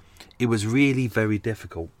longer. It was really very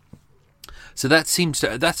difficult. So that's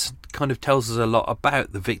kind of tells us a lot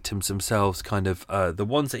about the victims themselves, kind of the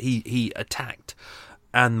ones that he attacked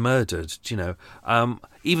and murdered,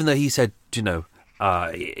 even though he said,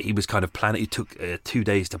 he was kind of planning. It took 2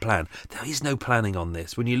 days to plan. There is no planning on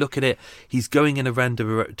this. When you look at it, he's going in a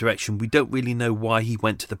random direction. We don't really know why he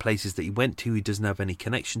went to the places that he went to. He doesn't have any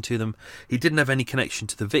connection to them. He didn't have any connection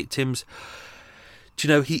to the victims.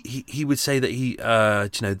 He would say that he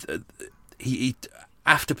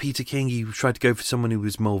after Peter King, he tried to go for someone who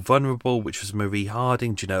was more vulnerable, which was Marie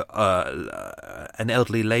Harding, an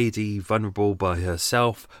elderly lady vulnerable by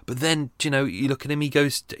herself. But then, you look at him,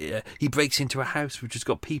 he breaks into a house which has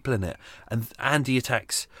got people in it, and he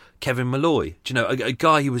attacks Kevin Malloy, a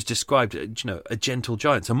guy who was described, a gentle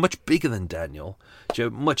giant, so much bigger than Daniel,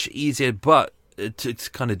 much easier, but to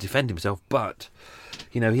kind of defend himself, but,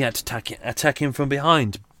 he had to attack him from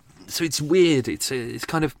behind. So it's weird. It's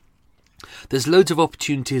kind of, there's loads of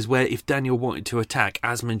opportunities where if Daniel wanted to attack,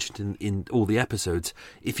 as mentioned in all the episodes,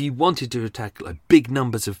 if he wanted to attack like big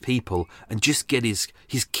numbers of people and just get his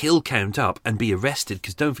kill count up and be arrested,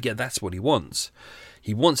 because don't forget that's what he wants.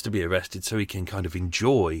 He wants to be arrested so he can kind of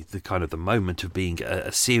enjoy the moment of being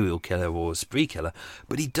a serial killer or a spree killer,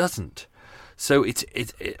 but he doesn't. So it's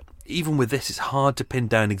even with this, it's hard to pin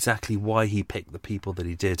down exactly why he picked the people that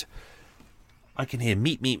he did. I can hear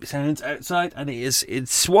meep sounds outside, and it's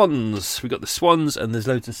swans. We've got the swans, and there's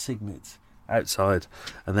loads of cygnets outside,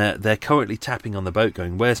 and they're currently tapping on the boat,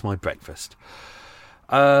 going, "Where's my breakfast?"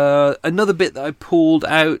 Another bit that I pulled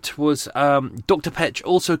out was Dr. Petch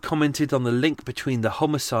also commented on the link between the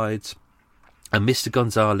homicides and Mr.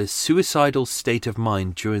 Gonzalez's suicidal state of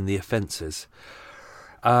mind during the offences.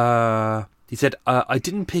 He said, I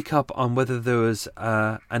didn't pick up on whether there was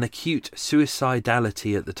an acute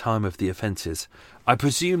suicidality at the time of the offences. I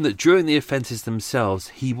presume that during the offences themselves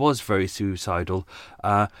he was very suicidal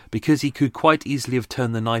because he could quite easily have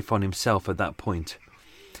turned the knife on himself at that point.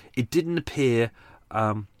 It didn't appear,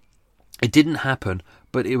 it didn't happen,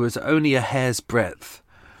 but it was only a hair's breadth.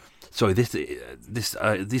 Sorry,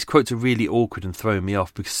 these quotes are really awkward and throwing me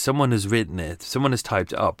off because someone has written it, someone has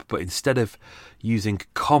typed it up, but instead of using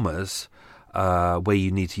commas, where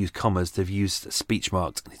you need to use commas, they've used speech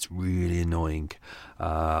marks, and it's really annoying.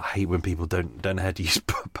 I hate when people don't know how to use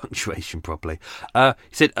punctuation properly. He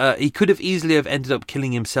said he could have easily have ended up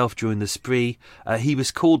killing himself during the spree. He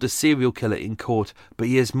was called a serial killer in court, but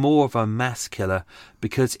he is more of a mass killer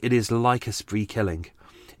because it is like a spree killing.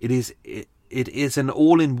 It is an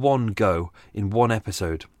all-in-one go in one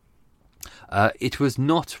episode. It was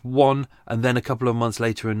not one and then a couple of months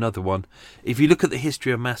later another one. If you look at the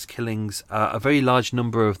history of mass killings, a very large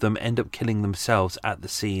number of them end up killing themselves at the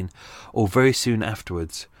scene or very soon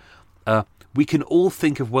afterwards. We can all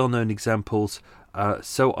think of well-known examples,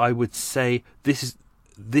 so I would say this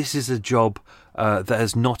is a job that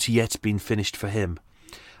has not yet been finished for him.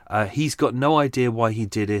 He's got no idea why he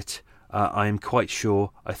did it, I am quite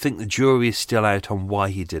sure. I think the jury is still out on why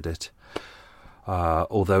he did it.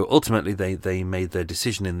 Although ultimately they made their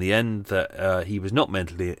decision in the end that he was not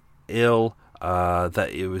mentally ill, that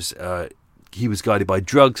it was he was guided by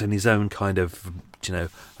drugs and his own kind of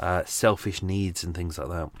selfish needs and things like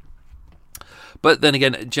that. But then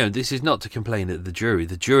again, this is not to complain at the jury.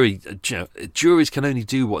 The jury, juries can only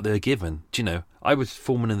do what they're given. I was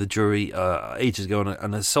foreman in the jury ages ago on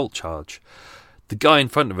an assault charge. The guy in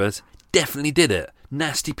front of us definitely did it.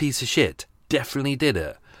 Nasty piece of shit. Definitely did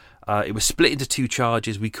it. It was split into 2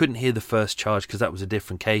 charges. We couldn't hear the first charge because that was a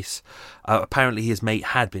different case. Apparently his mate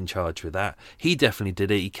had been charged with that. He definitely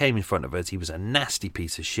did it. He came in front of us. He was a nasty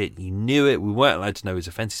piece of shit. You knew it. We weren't allowed to know his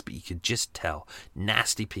offences, but you could just tell.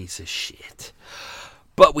 Nasty piece of shit.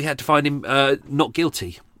 But we had to find him not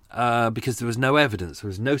guilty because there was no evidence. There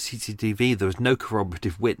was no CCTV. There was no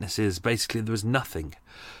corroborative witnesses. Basically, there was nothing.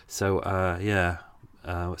 So, yeah.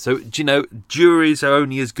 So, do you know, juries are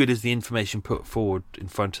only as good as the information put forward in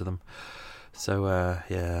front of them. So,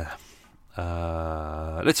 yeah.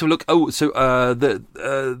 Let's have a look. Oh, so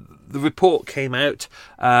the report came out.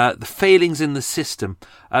 The failings in the system.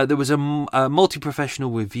 There was a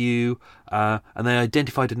multi-professional review, and they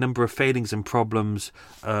identified a number of failings and problems.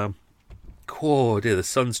 Oh dear, the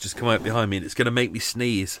sun's just come out behind me, and it's going to make me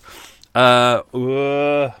sneeze. There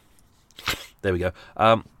we go.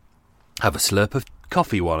 Have a slurp of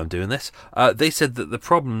coffee while I'm doing this. They said that the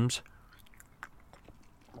problems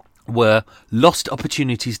were lost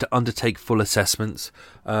opportunities to undertake full assessments,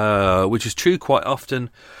 which is true quite often.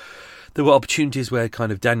 There were opportunities where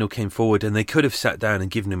kind of Daniel came forward and they could have sat down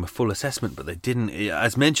and given him a full assessment, but they didn't.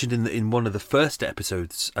 As mentioned in one of the first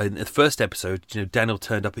episodes, in the first episode, you know, Daniel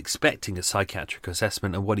turned up expecting a psychiatric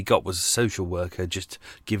assessment, and what he got was a social worker just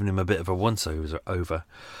giving him a bit of a once-over.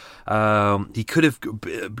 He could have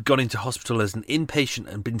gone into hospital as an inpatient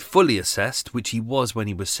and been fully assessed, which he was when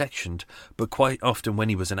he was sectioned, but quite often when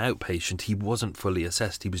he was an outpatient, he wasn't fully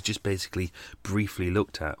assessed. He was just basically briefly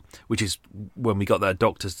looked at, which is when we got that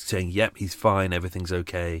doctor saying, yep, he's fine, everything's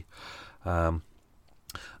okay.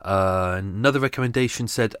 Another recommendation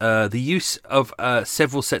said the use of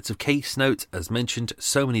several sets of case notes, as mentioned,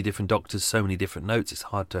 so many different doctors, so many different notes, it's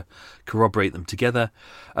hard to corroborate them together.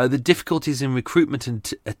 The difficulties in recruitment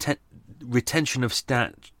and retention of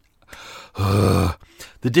staff. The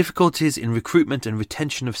difficulties in recruitment and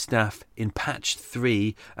retention of staff in Patch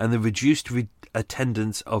 3 and the reduced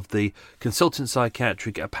attendance of the consultant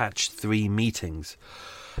psychiatric at Patch 3 meetings.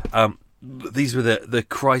 These were the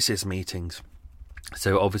crisis meetings.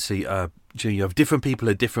 So obviously, you have different people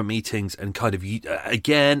at different meetings, and kind of,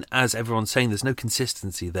 again, as everyone's saying, there's no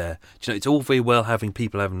consistency there. You know, it's all very well having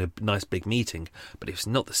people having a nice big meeting, but if it's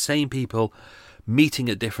not the same people meeting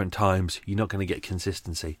at different times, you're not going to get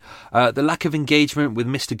consistency. The lack of engagement with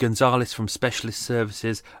Mr. Gonzalez from Specialist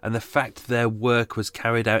Services, and the fact their work was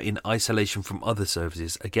carried out in isolation from other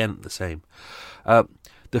services, again, the same.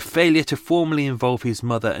 The failure to formally involve his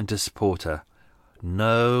mother and to support her.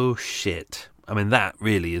 No shit. I mean, that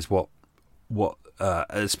really is what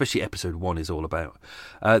especially episode 1 is all about.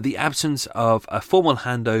 The absence of a formal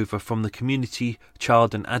handover from the community,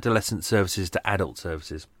 child and adolescent services to adult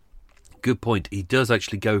services. Good point. He does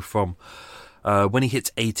actually go from when he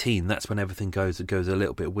hits 18, that's when everything goes a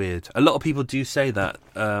little bit weird. A lot of people do say that,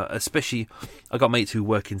 especially I got mates who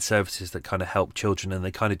work in services that kind of help children, and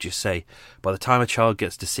they kind of just say by the time a child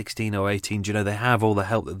gets to 16 or 18, you know, they have all the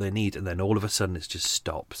help that they need, and then all of a sudden it just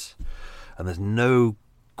stops. And there's no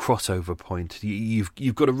crossover point.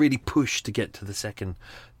 You've got to really push to get to the second,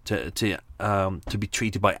 to be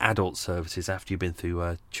treated by adult services after you've been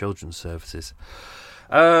through children's services.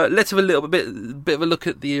 Let's have a little bit of a look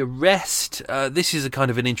at the arrest. This is a kind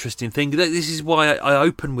of an interesting thing. This is why I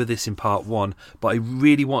opened with this in part 1, but I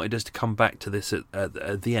really wanted us to come back to this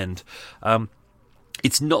at the end.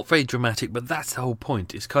 It's not very dramatic, but that's the whole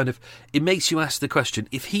point. It's kind of, it makes you ask the question: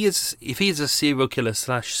 if he is a serial killer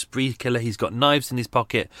 / spree killer, he's got knives in his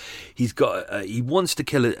pocket, he wants to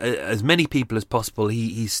kill as many people as possible.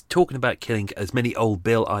 He's talking about killing as many old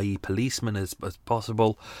Bill, i.e. policemen, as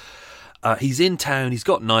possible. He's in town, he's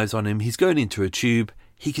got knives on him, he's going into a tube.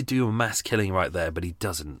 He could do a mass killing right there, but he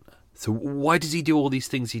doesn't. So why does he do all these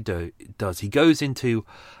things he does? He goes into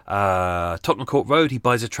Tottenham Court Road, he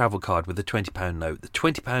buys a travel card with a £20 note. The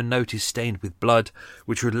 £20 note is stained with blood,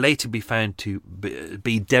 which would later be found to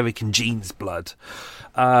be Derek and Jean's blood.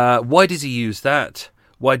 Why does he use that?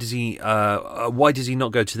 Why does he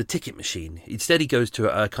not go to the ticket machine? Instead, he goes to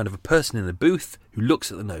a kind of a person in a booth who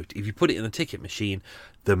looks at the note. If you put it in the ticket machine,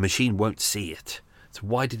 the machine won't see it. So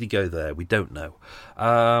why did he go there? We don't know.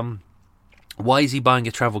 Why is he buying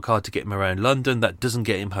a travel card to get him around London? That doesn't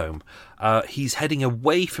get him home. He's heading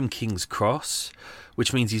away from King's Cross,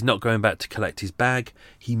 which means he's not going back to collect his bag.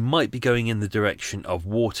 He might be going in the direction of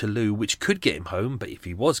Waterloo, which could get him home, but if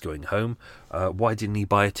he was going home, why didn't he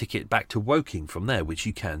buy a ticket back to Woking from there, which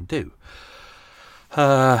you can do?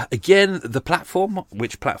 Again, the platform,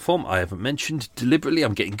 which platform I haven't mentioned deliberately.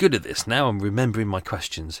 I'm getting good at this now. I'm remembering my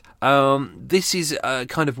questions. This is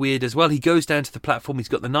kind of weird as well. He goes down to the platform. He's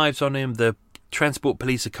got the knives on him. The transport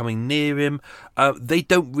police are coming near him. They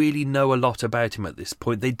don't really know a lot about him at this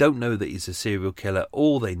point. They don't know that he's a serial killer.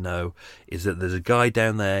 All they know is that there's a guy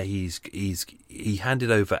down there. He handed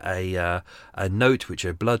over a note which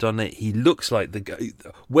had blood on it. He looks like the guy.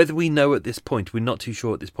 Whether we know at this point, we're not too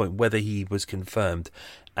sure at this point whether he was confirmed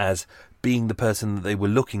as being the person that they were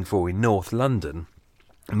looking for in North London.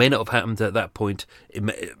 It may not have happened at that point.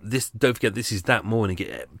 Don't forget, this is that morning.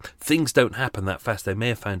 Things don't happen that fast. They may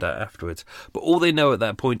have found out afterwards. But all they know at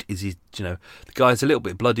that point is the guy's a little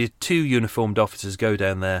bit bloody. 2 uniformed officers go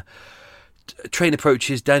down there. Train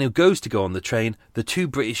approaches. Daniel goes to go on the train. The 2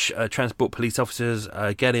 British transport police officers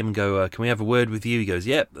get him and go, can we have a word with you? He goes,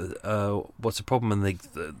 yep. What's the problem? And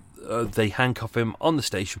they handcuff him on the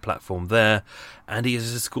station platform there, and he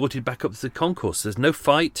is escorted back up to the concourse. There's no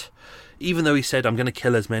fight. Even though he said, I'm going to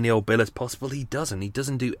kill as many old Bill as possible, he doesn't. He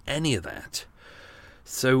doesn't do any of that.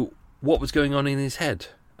 So what was going on in his head?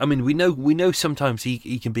 I mean, we know sometimes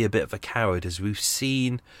he can be a bit of a coward, as we've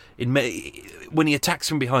seen when he attacks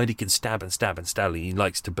from behind, he can stab and stab and stab. He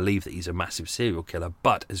likes to believe that he's a massive serial killer.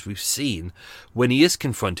 But as we've seen, when he is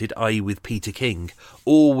confronted, i.e. with Peter King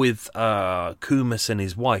or with Kumas and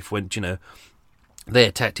his wife, when they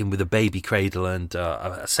attacked him with a baby cradle and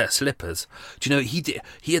a set of slippers.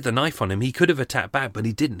 He had the knife on him. He could have attacked back, but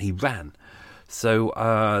he didn't. He ran. So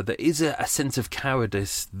there is a sense of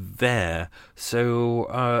cowardice there.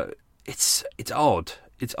 So it's odd.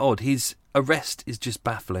 It's odd. His arrest is just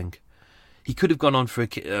baffling. He could have gone on for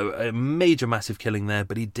a major, massive killing there,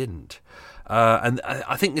 but he didn't. And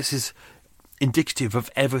I think this is indicative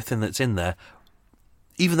of everything that's in there.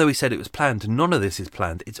 Even though he said it was planned, none of this is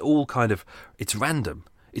planned. It's all it's random.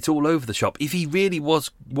 It's all over the shop. If he really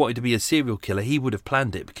wanted to be a serial killer, he would have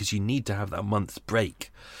planned it, because you need to have that month's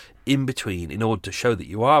break in between in order to show that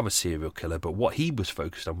you are a serial killer. But what he was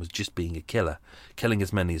focused on was just being a killer, killing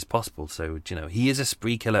as many as possible. So, he is a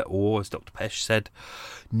spree killer, or, as Dr. Pesch said,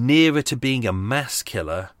 nearer to being a mass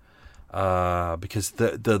killer, because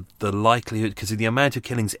the likelihood, because of the amount of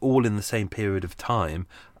killings all in the same period of time,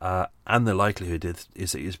 and the likelihood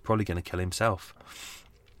is that he's probably going to kill himself.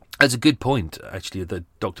 That's a good point, actually, that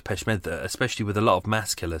Dr. Pesch made, that especially with a lot of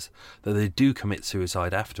mass killers, that they do commit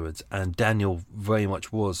suicide afterwards, and Daniel very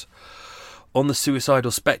much was on the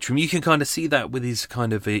suicidal spectrum. You can kind of see that with his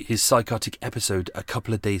psychotic episode a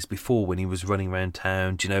couple of days before, when he was running around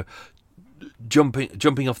town,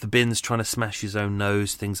 jumping off the bins, trying to smash his own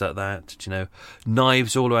nose, things like that.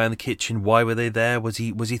 Knives all around the kitchen. Why were they there? Was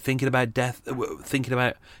he thinking about death, thinking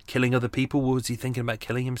about killing other people, or was he thinking about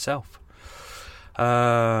killing himself?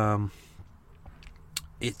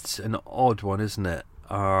 It's an odd one, isn't it?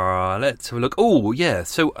 Let's have a look. Oh, yeah.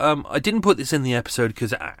 So I didn't put this in the episode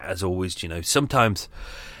because, as always, sometimes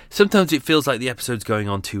it feels like the episode's going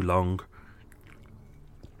on too long.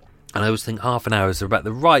 And I always think half an hour is about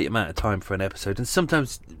the right amount of time for an episode. And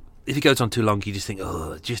sometimes, if it goes on too long, you just think,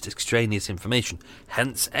 just extraneous information.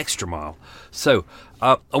 Hence, Extra Mile. So,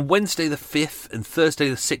 on Wednesday the 5th and Thursday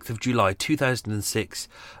the 6th of July 2006,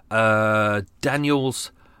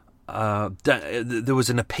 Daniel's... there was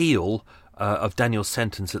an appeal of Daniel's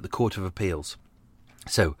sentence at the Court of Appeals.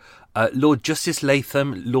 So, Lord Justice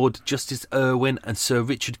Latham, Lord Justice Irwin, and Sir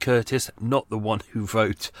Richard Curtis, not the one who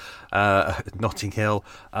wrote Notting Hill,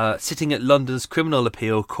 sitting at London's Criminal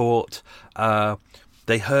Appeal Court,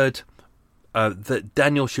 they heard that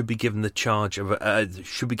Daniel should be given the charge of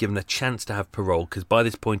should be given a chance to have parole, because by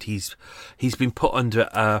this point he's been put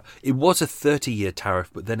under it was a 30-year tariff,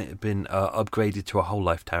 but then it had been upgraded to a whole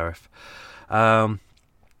life tariff.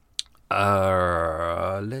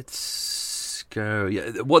 Let's go.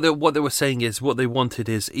 Yeah, what they were saying is, what they wanted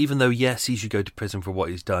is, even though yes, he should go to prison for what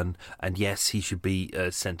he's done, and yes, he should be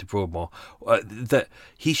sent to Broadmoor, that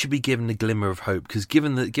he should be given a glimmer of hope, because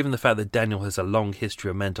given the fact that Daniel has a long history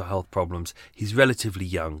of mental health problems, he's relatively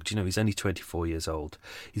young. He's only 24 years old.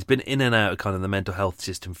 He's been in and out of kind of the mental health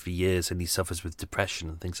system for years, and he suffers with depression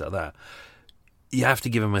and things like that. You have to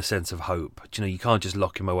give him a sense of hope. You can't just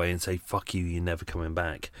lock him away and say, fuck you, you're never coming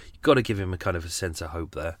back. You've got to give him a kind of a sense of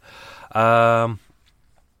hope there.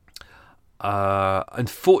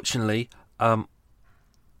 Unfortunately, the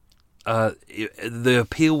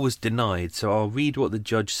appeal was denied, so I'll read what the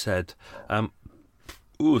judge said. Sorry,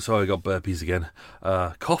 I got burpees again.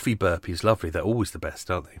 Coffee burpees, lovely. They're always the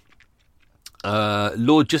best, aren't they?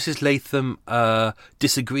 Lord Justice Latham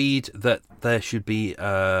disagreed that there should be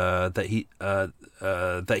that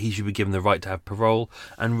he should be given the right to have parole,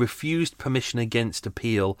 and refused permission against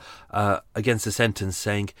appeal against the sentence,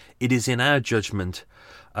 saying, "It is in our judgment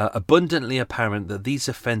abundantly apparent that these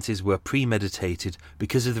offences were premeditated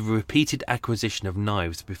because of the repeated acquisition of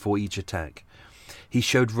knives before each attack. He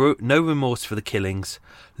showed no remorse for the killings,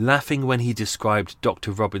 laughing when he described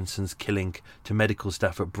Dr. Robinson's killing to medical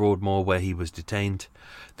staff at Broadmoor where he was detained.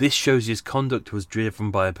 This shows his conduct was driven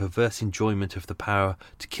by a perverse enjoyment of the power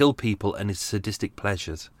to kill people and his sadistic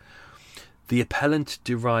pleasures. The appellant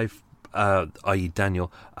i.e.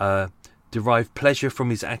 Daniel, derived pleasure from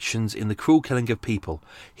his actions in the cruel killing of people.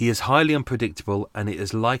 He is highly unpredictable, and he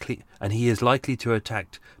is likely to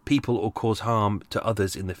attack people or cause harm to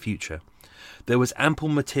others in the future. There was ample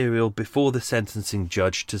material before the sentencing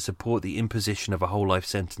judge to support the imposition of a whole life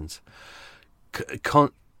sentence.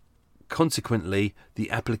 Consequently,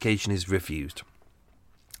 the application is refused.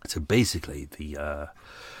 So basically,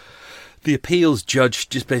 the appeals judge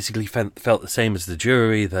just basically felt the same as the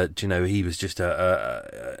jury, that, he was just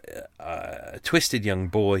a twisted young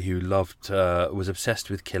boy who was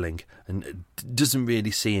obsessed with killing, and doesn't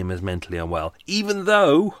really see him as mentally unwell, even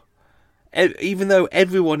though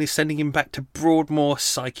everyone is sending him back to Broadmoor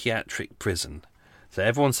Psychiatric Prison. So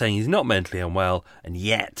everyone's saying he's not mentally unwell, and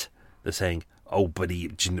yet they're saying, oh, but he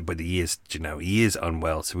is, he is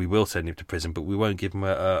unwell, so we will send him to prison, but we won't give him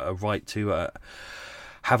a right to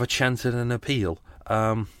have a chance at an appeal.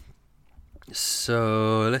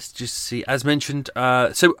 So let's just see. As mentioned,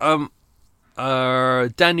 Daniel,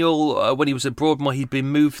 when he was at Broadmoor, he'd been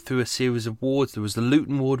moved through a series of wards. There was the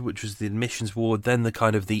Luton ward, which was the admissions ward, then the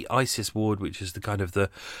kind of the ISIS ward, which is the kind of the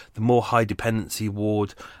more high dependency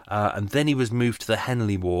ward, and then he was moved to the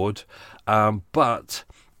Henley ward. But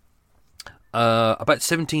about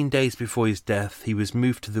 17 days before his death, he was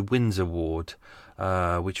moved to the Windsor ward,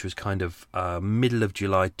 which was kind of middle of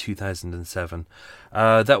July 2007.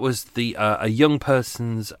 That was a young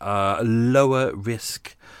person's lower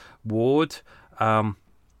risk ward.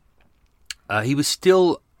 He was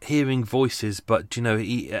still hearing voices, but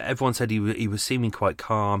everyone said he was seeming quite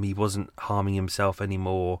calm. He wasn't harming himself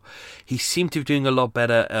anymore. He seemed to be doing a lot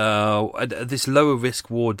better. At this lower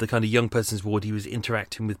risk ward, the kind of young person's ward, he was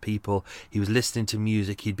interacting with people. He was listening to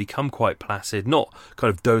music. He'd become quite placid, not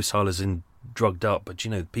kind of docile as in drugged up, but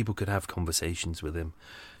people could have conversations with him.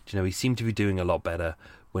 He seemed to be doing a lot better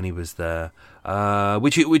when he was there,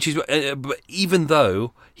 which is even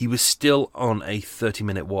though he was still on a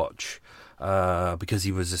 30-minute watch, because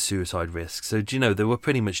he was a suicide risk. So they were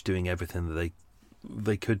pretty much doing everything that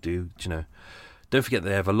they could do. Don't forget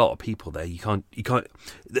they have a lot of people there. You can't.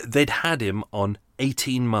 They'd had him on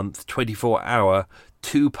 18-month, 24-hour,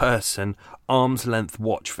 2-person arm's length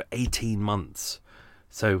watch for 18 months.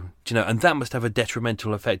 So, and that must have a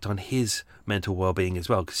detrimental effect on his mental well-being as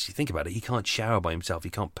well, because you think about it, he can't shower by himself, he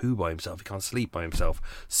can't poo by himself, he can't sleep by himself.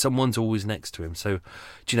 Someone's always next to him. So,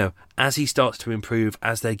 as he starts to improve,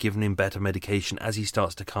 as they're giving him better medication, as he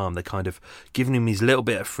starts to calm, they're kind of giving him his little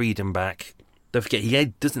bit of freedom back. Don't forget, he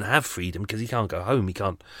doesn't have freedom because he can't go home.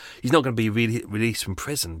 He's not going to be released from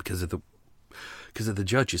prison because of the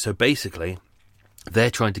judges. So basically,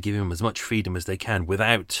 they're trying to give him as much freedom as they can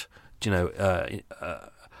without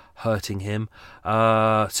hurting him.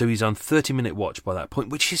 So he's on 30-minute watch by that point,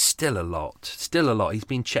 which is still a lot. He's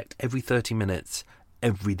been checked every 30 minutes,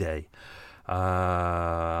 every day.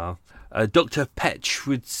 Dr. Petch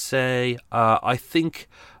would say, I think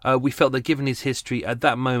we felt that given his history, at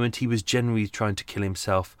that moment he was generally trying to kill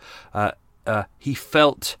himself. He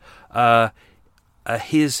felt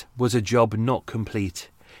his was a job not complete.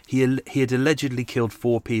 He had allegedly killed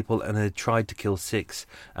 4 people and had tried to kill 6,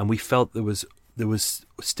 and we felt there was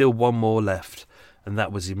still one more left, and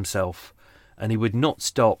that was himself, and he would not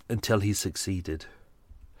stop until he succeeded.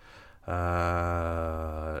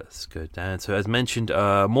 Let's go down. So as mentioned,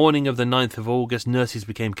 morning of the 9th of August, nurses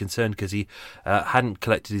became concerned because he hadn't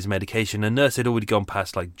collected his medication. A nurse had already gone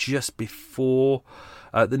past, just before.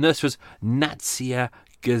 The nurse was Natsia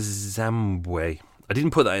Gazambwe. I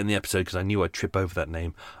didn't put that in the episode because I knew I'd trip over that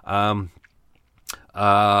name. Had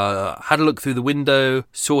a look through the window,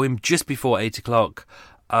 saw him just before 8 o'clock.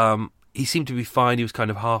 He seemed to be fine. He was kind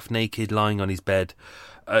of half naked, lying on his bed.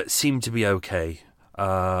 Seemed to be okay.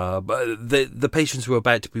 But the patients were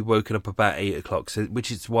about to be woken up about 8 o'clock,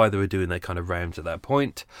 which is why they were doing their kind of rounds at that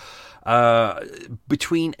point.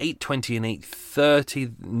 Between 8:20 and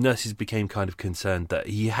 8:30, nurses became kind of concerned that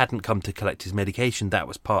he hadn't come to collect his medication. That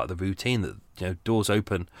was part of the routine, that doors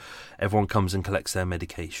open, everyone comes and collects their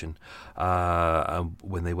medication.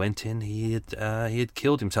 When they went in, he had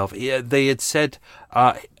killed himself. They had said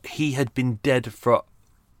he had been dead for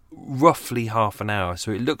roughly half an hour.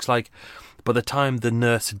 So it looks like by the time the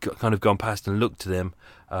nurse had kind of gone past and looked at him,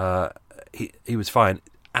 he was fine.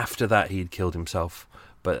 After that, he had killed himself.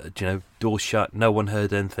 But, doors shut, no one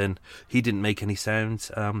heard anything. He didn't make any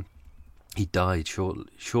sounds. He died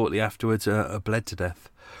shortly afterwards, bled to death.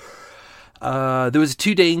 There was a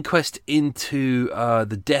 2-day inquest into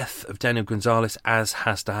the death of Daniel Gonzalez, as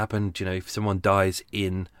has to happen. You know, if someone dies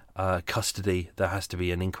in custody, there has to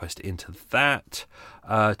be an inquest into that.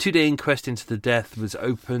 2-day inquest into the death was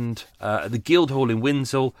opened at the Guildhall in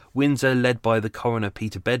Windsor, led by the coroner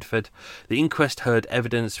Peter Bedford. The inquest heard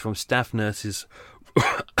evidence from staff nurses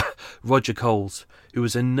Roger Coles, who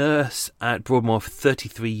was a nurse at Broadmoor for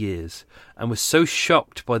 33 years and was so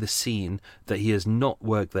shocked by the scene that he has not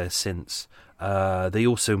worked there since. They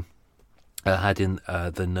also had in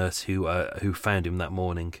the nurse who found him that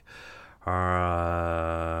morning.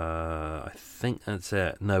 I think that's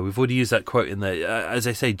it. No, we've already used that quote in there. As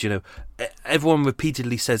I say, you know, everyone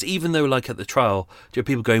repeatedly says, even though, like at the trial, you know,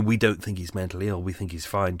 people going, we don't think he's mentally ill, we think he's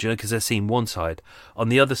fine, you know, because they're seeing one side. On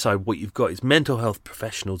the other side, what you've got is mental health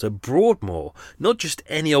professionals at Broadmoor, not just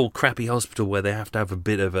any old crappy hospital where they have to have a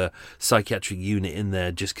bit of a psychiatric unit in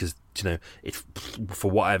there just because, you know, if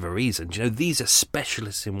for whatever reason. You know, these are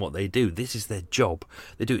specialists in what they do. This is their job.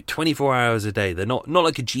 They do it 24 hours a day. They're not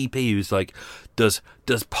like a GP who's like does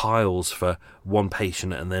piles for one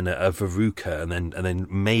patient and then a verruca and then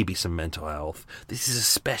maybe some mental health. This is a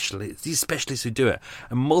specialist. These specialists who do it,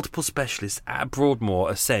 and multiple specialists at Broadmoor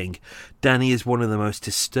are saying Danny is one of the most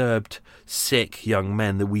disturbed, sick young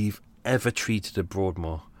men that we've ever treated at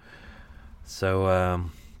Broadmoor. So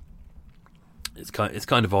it's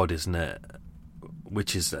kind of odd, isn't it?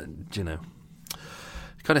 Which is, you know,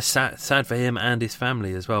 kind of sad for him and his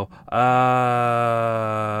family as well.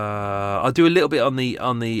 I'll do a little bit on the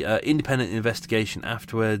independent investigation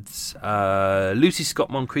afterwards. Lucy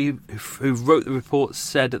Scott Moncrief, who wrote the report,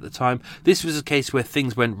 said at the time, this was a case where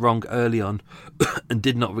things went wrong early on and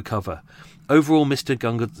did not recover. Overall, Mr.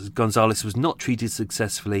 Gonzalez was not treated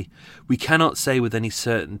successfully. We cannot say with any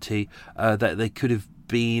certainty that they could have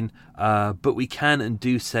been, but we can and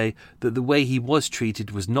do say that the way he was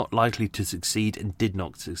treated was not likely to succeed and did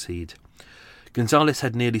not succeed. Gonzalez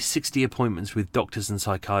had nearly 60 appointments with doctors and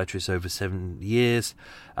psychiatrists over 7 years,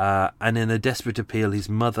 and in a desperate appeal, his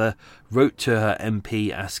mother wrote to her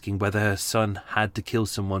MP asking whether her son had to kill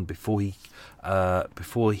someone before he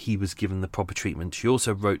was given the proper treatment. She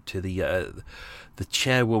also wrote to the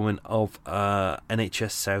chairwoman of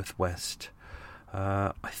NHS South West.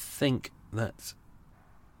 I think that's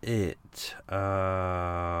it.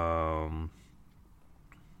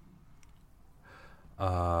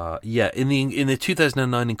 In the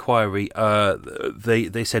 2009 inquiry,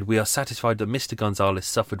 they said we are satisfied that Mr. Gonzalez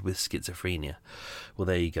suffered with schizophrenia. Well,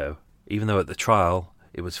 there you go. Even though at the trial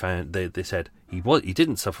it was found, they said he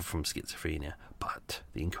didn't suffer from schizophrenia, but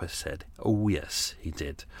the inquest said, oh yes, he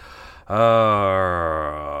did.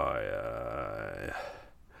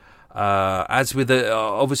 As with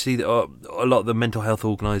obviously a lot of the mental health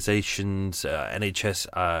organisations, NHS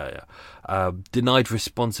denied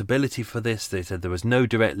responsibility for this. They said there was no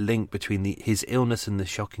direct link between his illness and the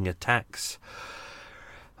shocking attacks.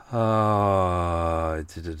 Sorry,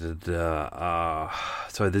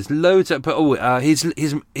 there's loads of, but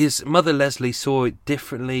his mother Leslie saw it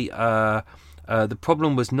differently. The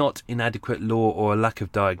problem was not inadequate law or a lack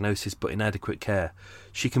of diagnosis, but inadequate care.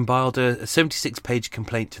 She compiled a 76-page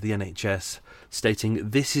complaint to the NHS, stating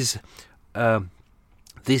this is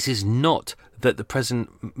not that the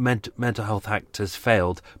present Mental Health Act has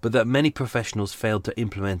failed, but that many professionals failed to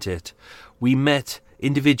implement it. We met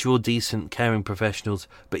individual, decent, caring professionals,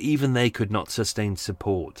 but even they could not sustain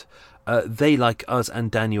support. They, like us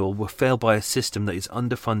and Daniel, were failed by a system that is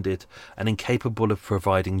underfunded and incapable of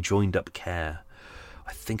providing joined-up care.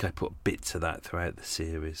 I think I put bits of that throughout the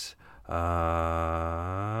series. I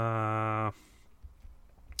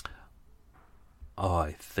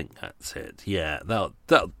think that's it. Yeah,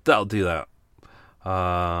 that'll do that.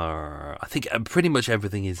 I think pretty much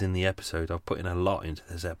everything is in the episode. I've put in a lot into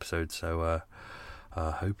this episode, so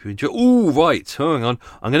I hope you enjoy. Oh, right, hang on.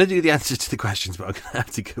 I'm going to do the answers to the questions, but I'm going to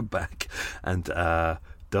have to go back and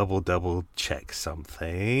double check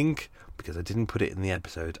something because I didn't put it in the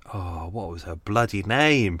episode. Oh, what was her bloody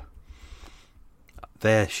name?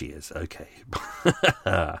 There she is. Okay.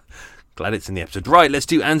 Glad it's in the episode. Right, let's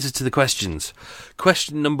do answers to the questions.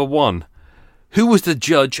 Question number 1. Who was the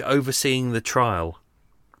judge overseeing the trial?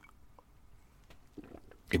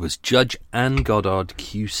 It was Judge Anne Goddard,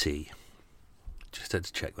 QC. Just had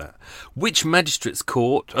to check that. Which magistrate's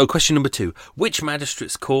court... Oh, question number 2. Which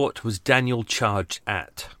magistrate's court was Daniel charged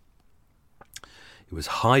at? It was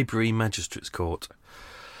Highbury Magistrates Court.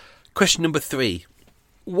 Question number 3.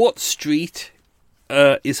 What street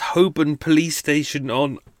is Holborn Police Station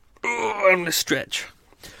on? Oh, I'm going to stretch.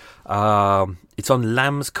 It's on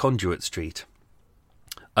Lamb's Conduit Street.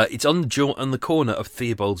 It's on the corner of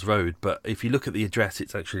Theobald's Road, but if you look at the address,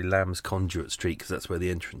 it's actually Lamb's Conduit Street, because that's where the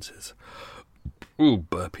entrance is. Ooh,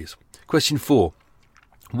 burpees. Question 4.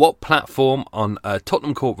 What platform on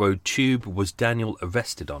Tottenham Court Road Tube was Daniel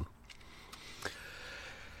arrested on?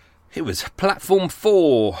 It was platform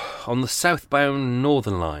 4 on the southbound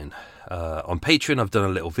Northern Line. On Patreon, I've done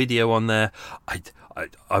a little video on there.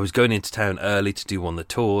 I was going into town early to do one of the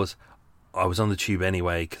tours. I was on the tube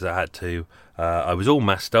anyway because I had to. I was all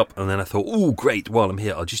masked up, and then I thought, oh, great, while I'm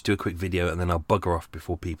here, I'll just do a quick video, and then I'll bugger off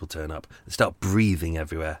before people turn up and start breathing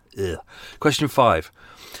everywhere. Ugh. Question 5.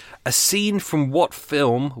 A scene from what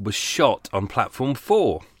film was shot on platform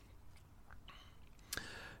 4?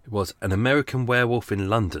 It was An American Werewolf in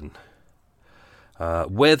London.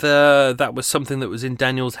 Whether that was something that was in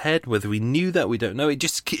Daniel's head, whether we knew that, we don't know. It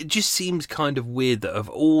just seems kind of weird that of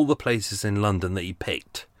all the places in London that he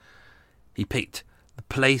picked the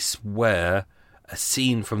place where a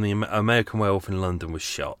scene from the American Werewolf in London was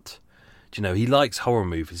shot. Do you know, he likes horror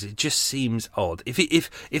movies. It just seems odd. If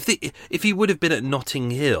he would have been at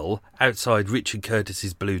Notting Hill outside Richard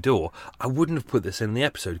Curtis's Blue Door, I wouldn't have put this in the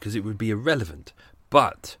episode because it would be irrelevant.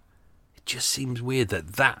 But it just seems weird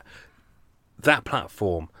that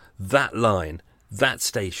platform, that line, that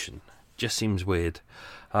station just seems weird.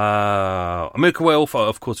 American Werewolf,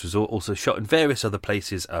 of course, was also shot in various other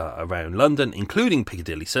places around London, including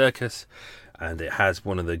Piccadilly Circus. And it has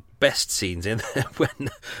one of the best scenes in there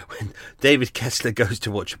when David Kessler goes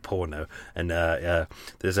to watch a porno, and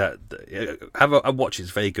there's have a watch.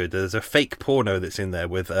 It's very good. There's a fake porno that's in there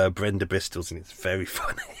with Brenda Bristol's, and it's very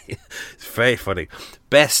funny. It's very funny.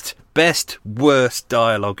 Best worst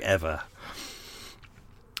dialogue ever.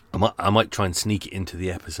 I might try and sneak it into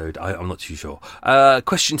the episode. I'm not too sure.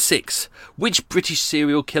 Question 6. Which British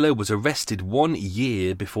serial killer was arrested 1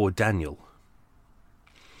 year before Daniel?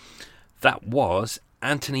 That was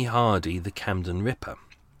Anthony Hardy, the Camden Ripper.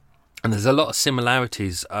 And there's a lot of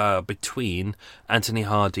similarities between Anthony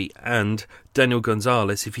Hardy and Daniel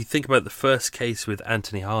Gonzalez. If you think about the first case with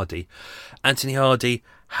Anthony Hardy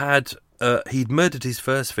had he'd murdered his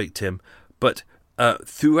first victim, but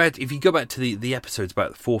throughout, if you go back to the episodes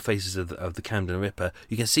about the 4 faces of the Camden Ripper,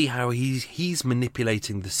 you can see how he's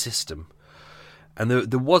manipulating the system. And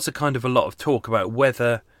there was a kind of a lot of talk about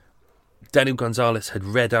whether Daniel Gonzalez had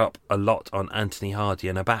read up a lot on Anthony Hardy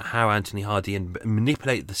and about how Anthony Hardy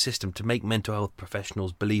manipulated the system to make mental health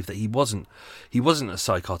professionals believe that he wasn't a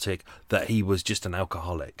psychotic, that he was just an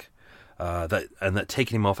alcoholic. That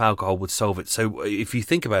taking him off alcohol would solve it. So if you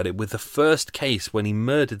think about it, with the first case when he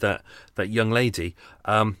murdered that young lady,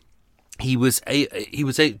 he went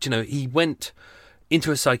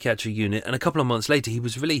into a psychiatric unit, and a couple of months later he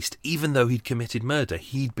was released, even though he'd committed murder.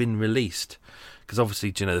 He'd been released because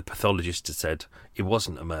obviously, the pathologist had said it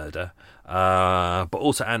wasn't a murder. But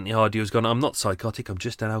also Anthony Hardy was gone, I'm not psychotic, I'm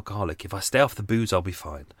just an alcoholic. If I stay off the booze, I'll be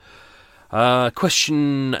fine.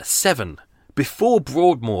 Question 7. Before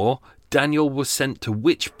Broadmoor, Daniel was sent to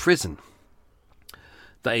which prison?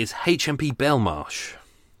 That is HMP Belmarsh.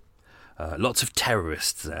 Lots of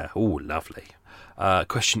terrorists there. Oh, lovely.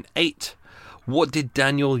 Question 8. What did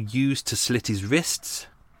Daniel use to slit his wrists?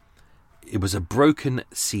 It was a broken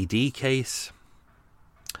CD case.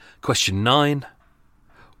 Question 9.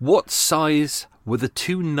 What size were the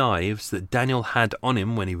 2 knives that Daniel had on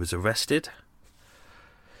him when he was arrested?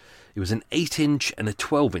 It was an 8-inch and a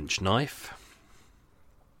 12-inch knife.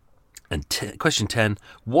 And question 10.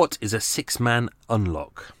 What is a 6-man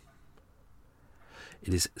unlock?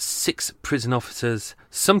 It is 6 prison officers,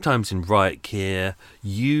 sometimes in riot gear,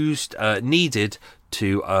 needed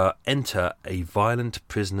to enter a violent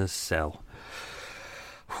prisoner's cell.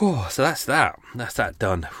 Whew, so that's that. That's that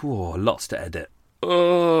done. Whew, lots to edit.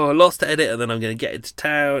 And then I'm going to get into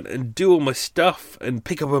town and do all my stuff and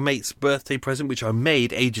pick up a mate's birthday present, which I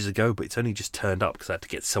made ages ago, but it's only just turned up because I had to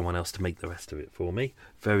get someone else to make the rest of it for me.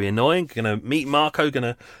 Very annoying. Going to meet Marco,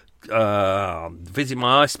 going to visit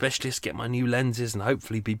my eye specialist, get my new lenses, and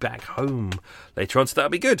hopefully be back home later on, so that'll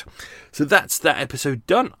be good. So that's that episode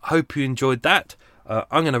done. Hope you enjoyed that.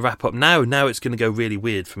 I'm going to wrap up now. Now it's going to go really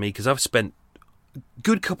weird for me because I've spent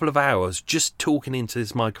good couple of hours just talking into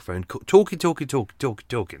this microphone,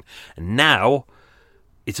 talking, and now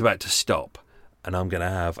it's about to stop, and I'm going to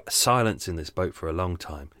have silence in this boat for a long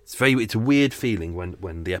time. It's a weird feeling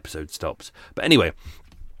when the episode stops, but anyway,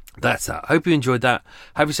 that's that. Hope you enjoyed that.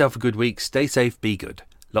 Have yourself a good week. Stay safe, be good.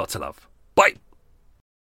 Lots of love. Bye.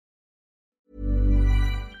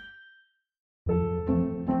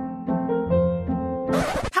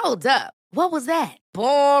 Hold up. What was that?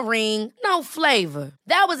 Boring. No flavor.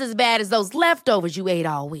 That was as bad as those leftovers you ate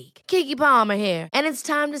all week. Keke Palmer here, and it's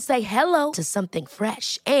time to say hello to something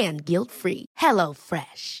fresh and guilt-free. Hello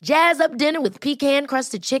Fresh. Jazz up dinner with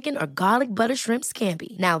pecan-crusted chicken or garlic butter shrimp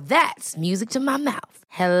scampi. Now that's music to my mouth.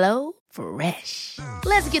 Hello Fresh.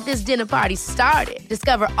 Let's get this dinner party started.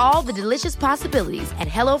 Discover all the delicious possibilities at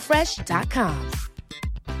HelloFresh.com.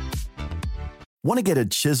 Want to get a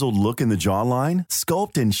chiseled look in the jawline?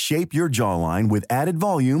 Sculpt and shape your jawline with added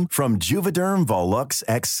volume from Juvederm Volux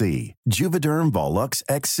XC. Juvederm Volux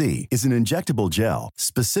XC is an injectable gel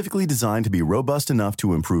specifically designed to be robust enough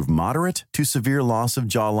to improve moderate to severe loss of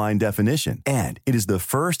jawline definition. And it is the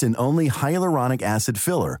first and only hyaluronic acid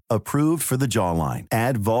filler approved for the jawline.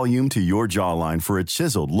 Add volume to your jawline for a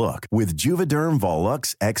chiseled look with Juvederm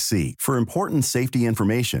Volux XC. For important safety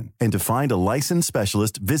information and to find a licensed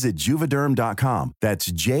specialist, visit Juvederm.com. That's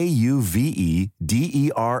Juvederm.com.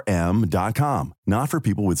 Not for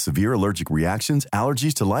people with severe allergic reactions,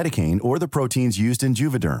 allergies to lidocaine, or the proteins used in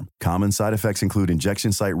Juvederm. Common side effects include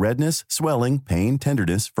injection site redness, swelling, pain,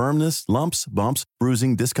 tenderness, firmness, lumps, bumps,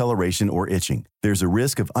 bruising, discoloration, or itching. There's a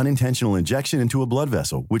risk of unintentional injection into a blood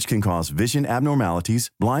vessel, which can cause vision abnormalities,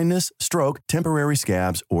 blindness, stroke, temporary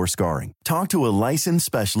scabs, or scarring. Talk to a licensed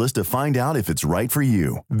specialist to find out if it's right for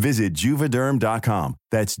you. Visit Juvederm.com.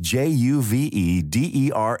 That's Juvederm.com.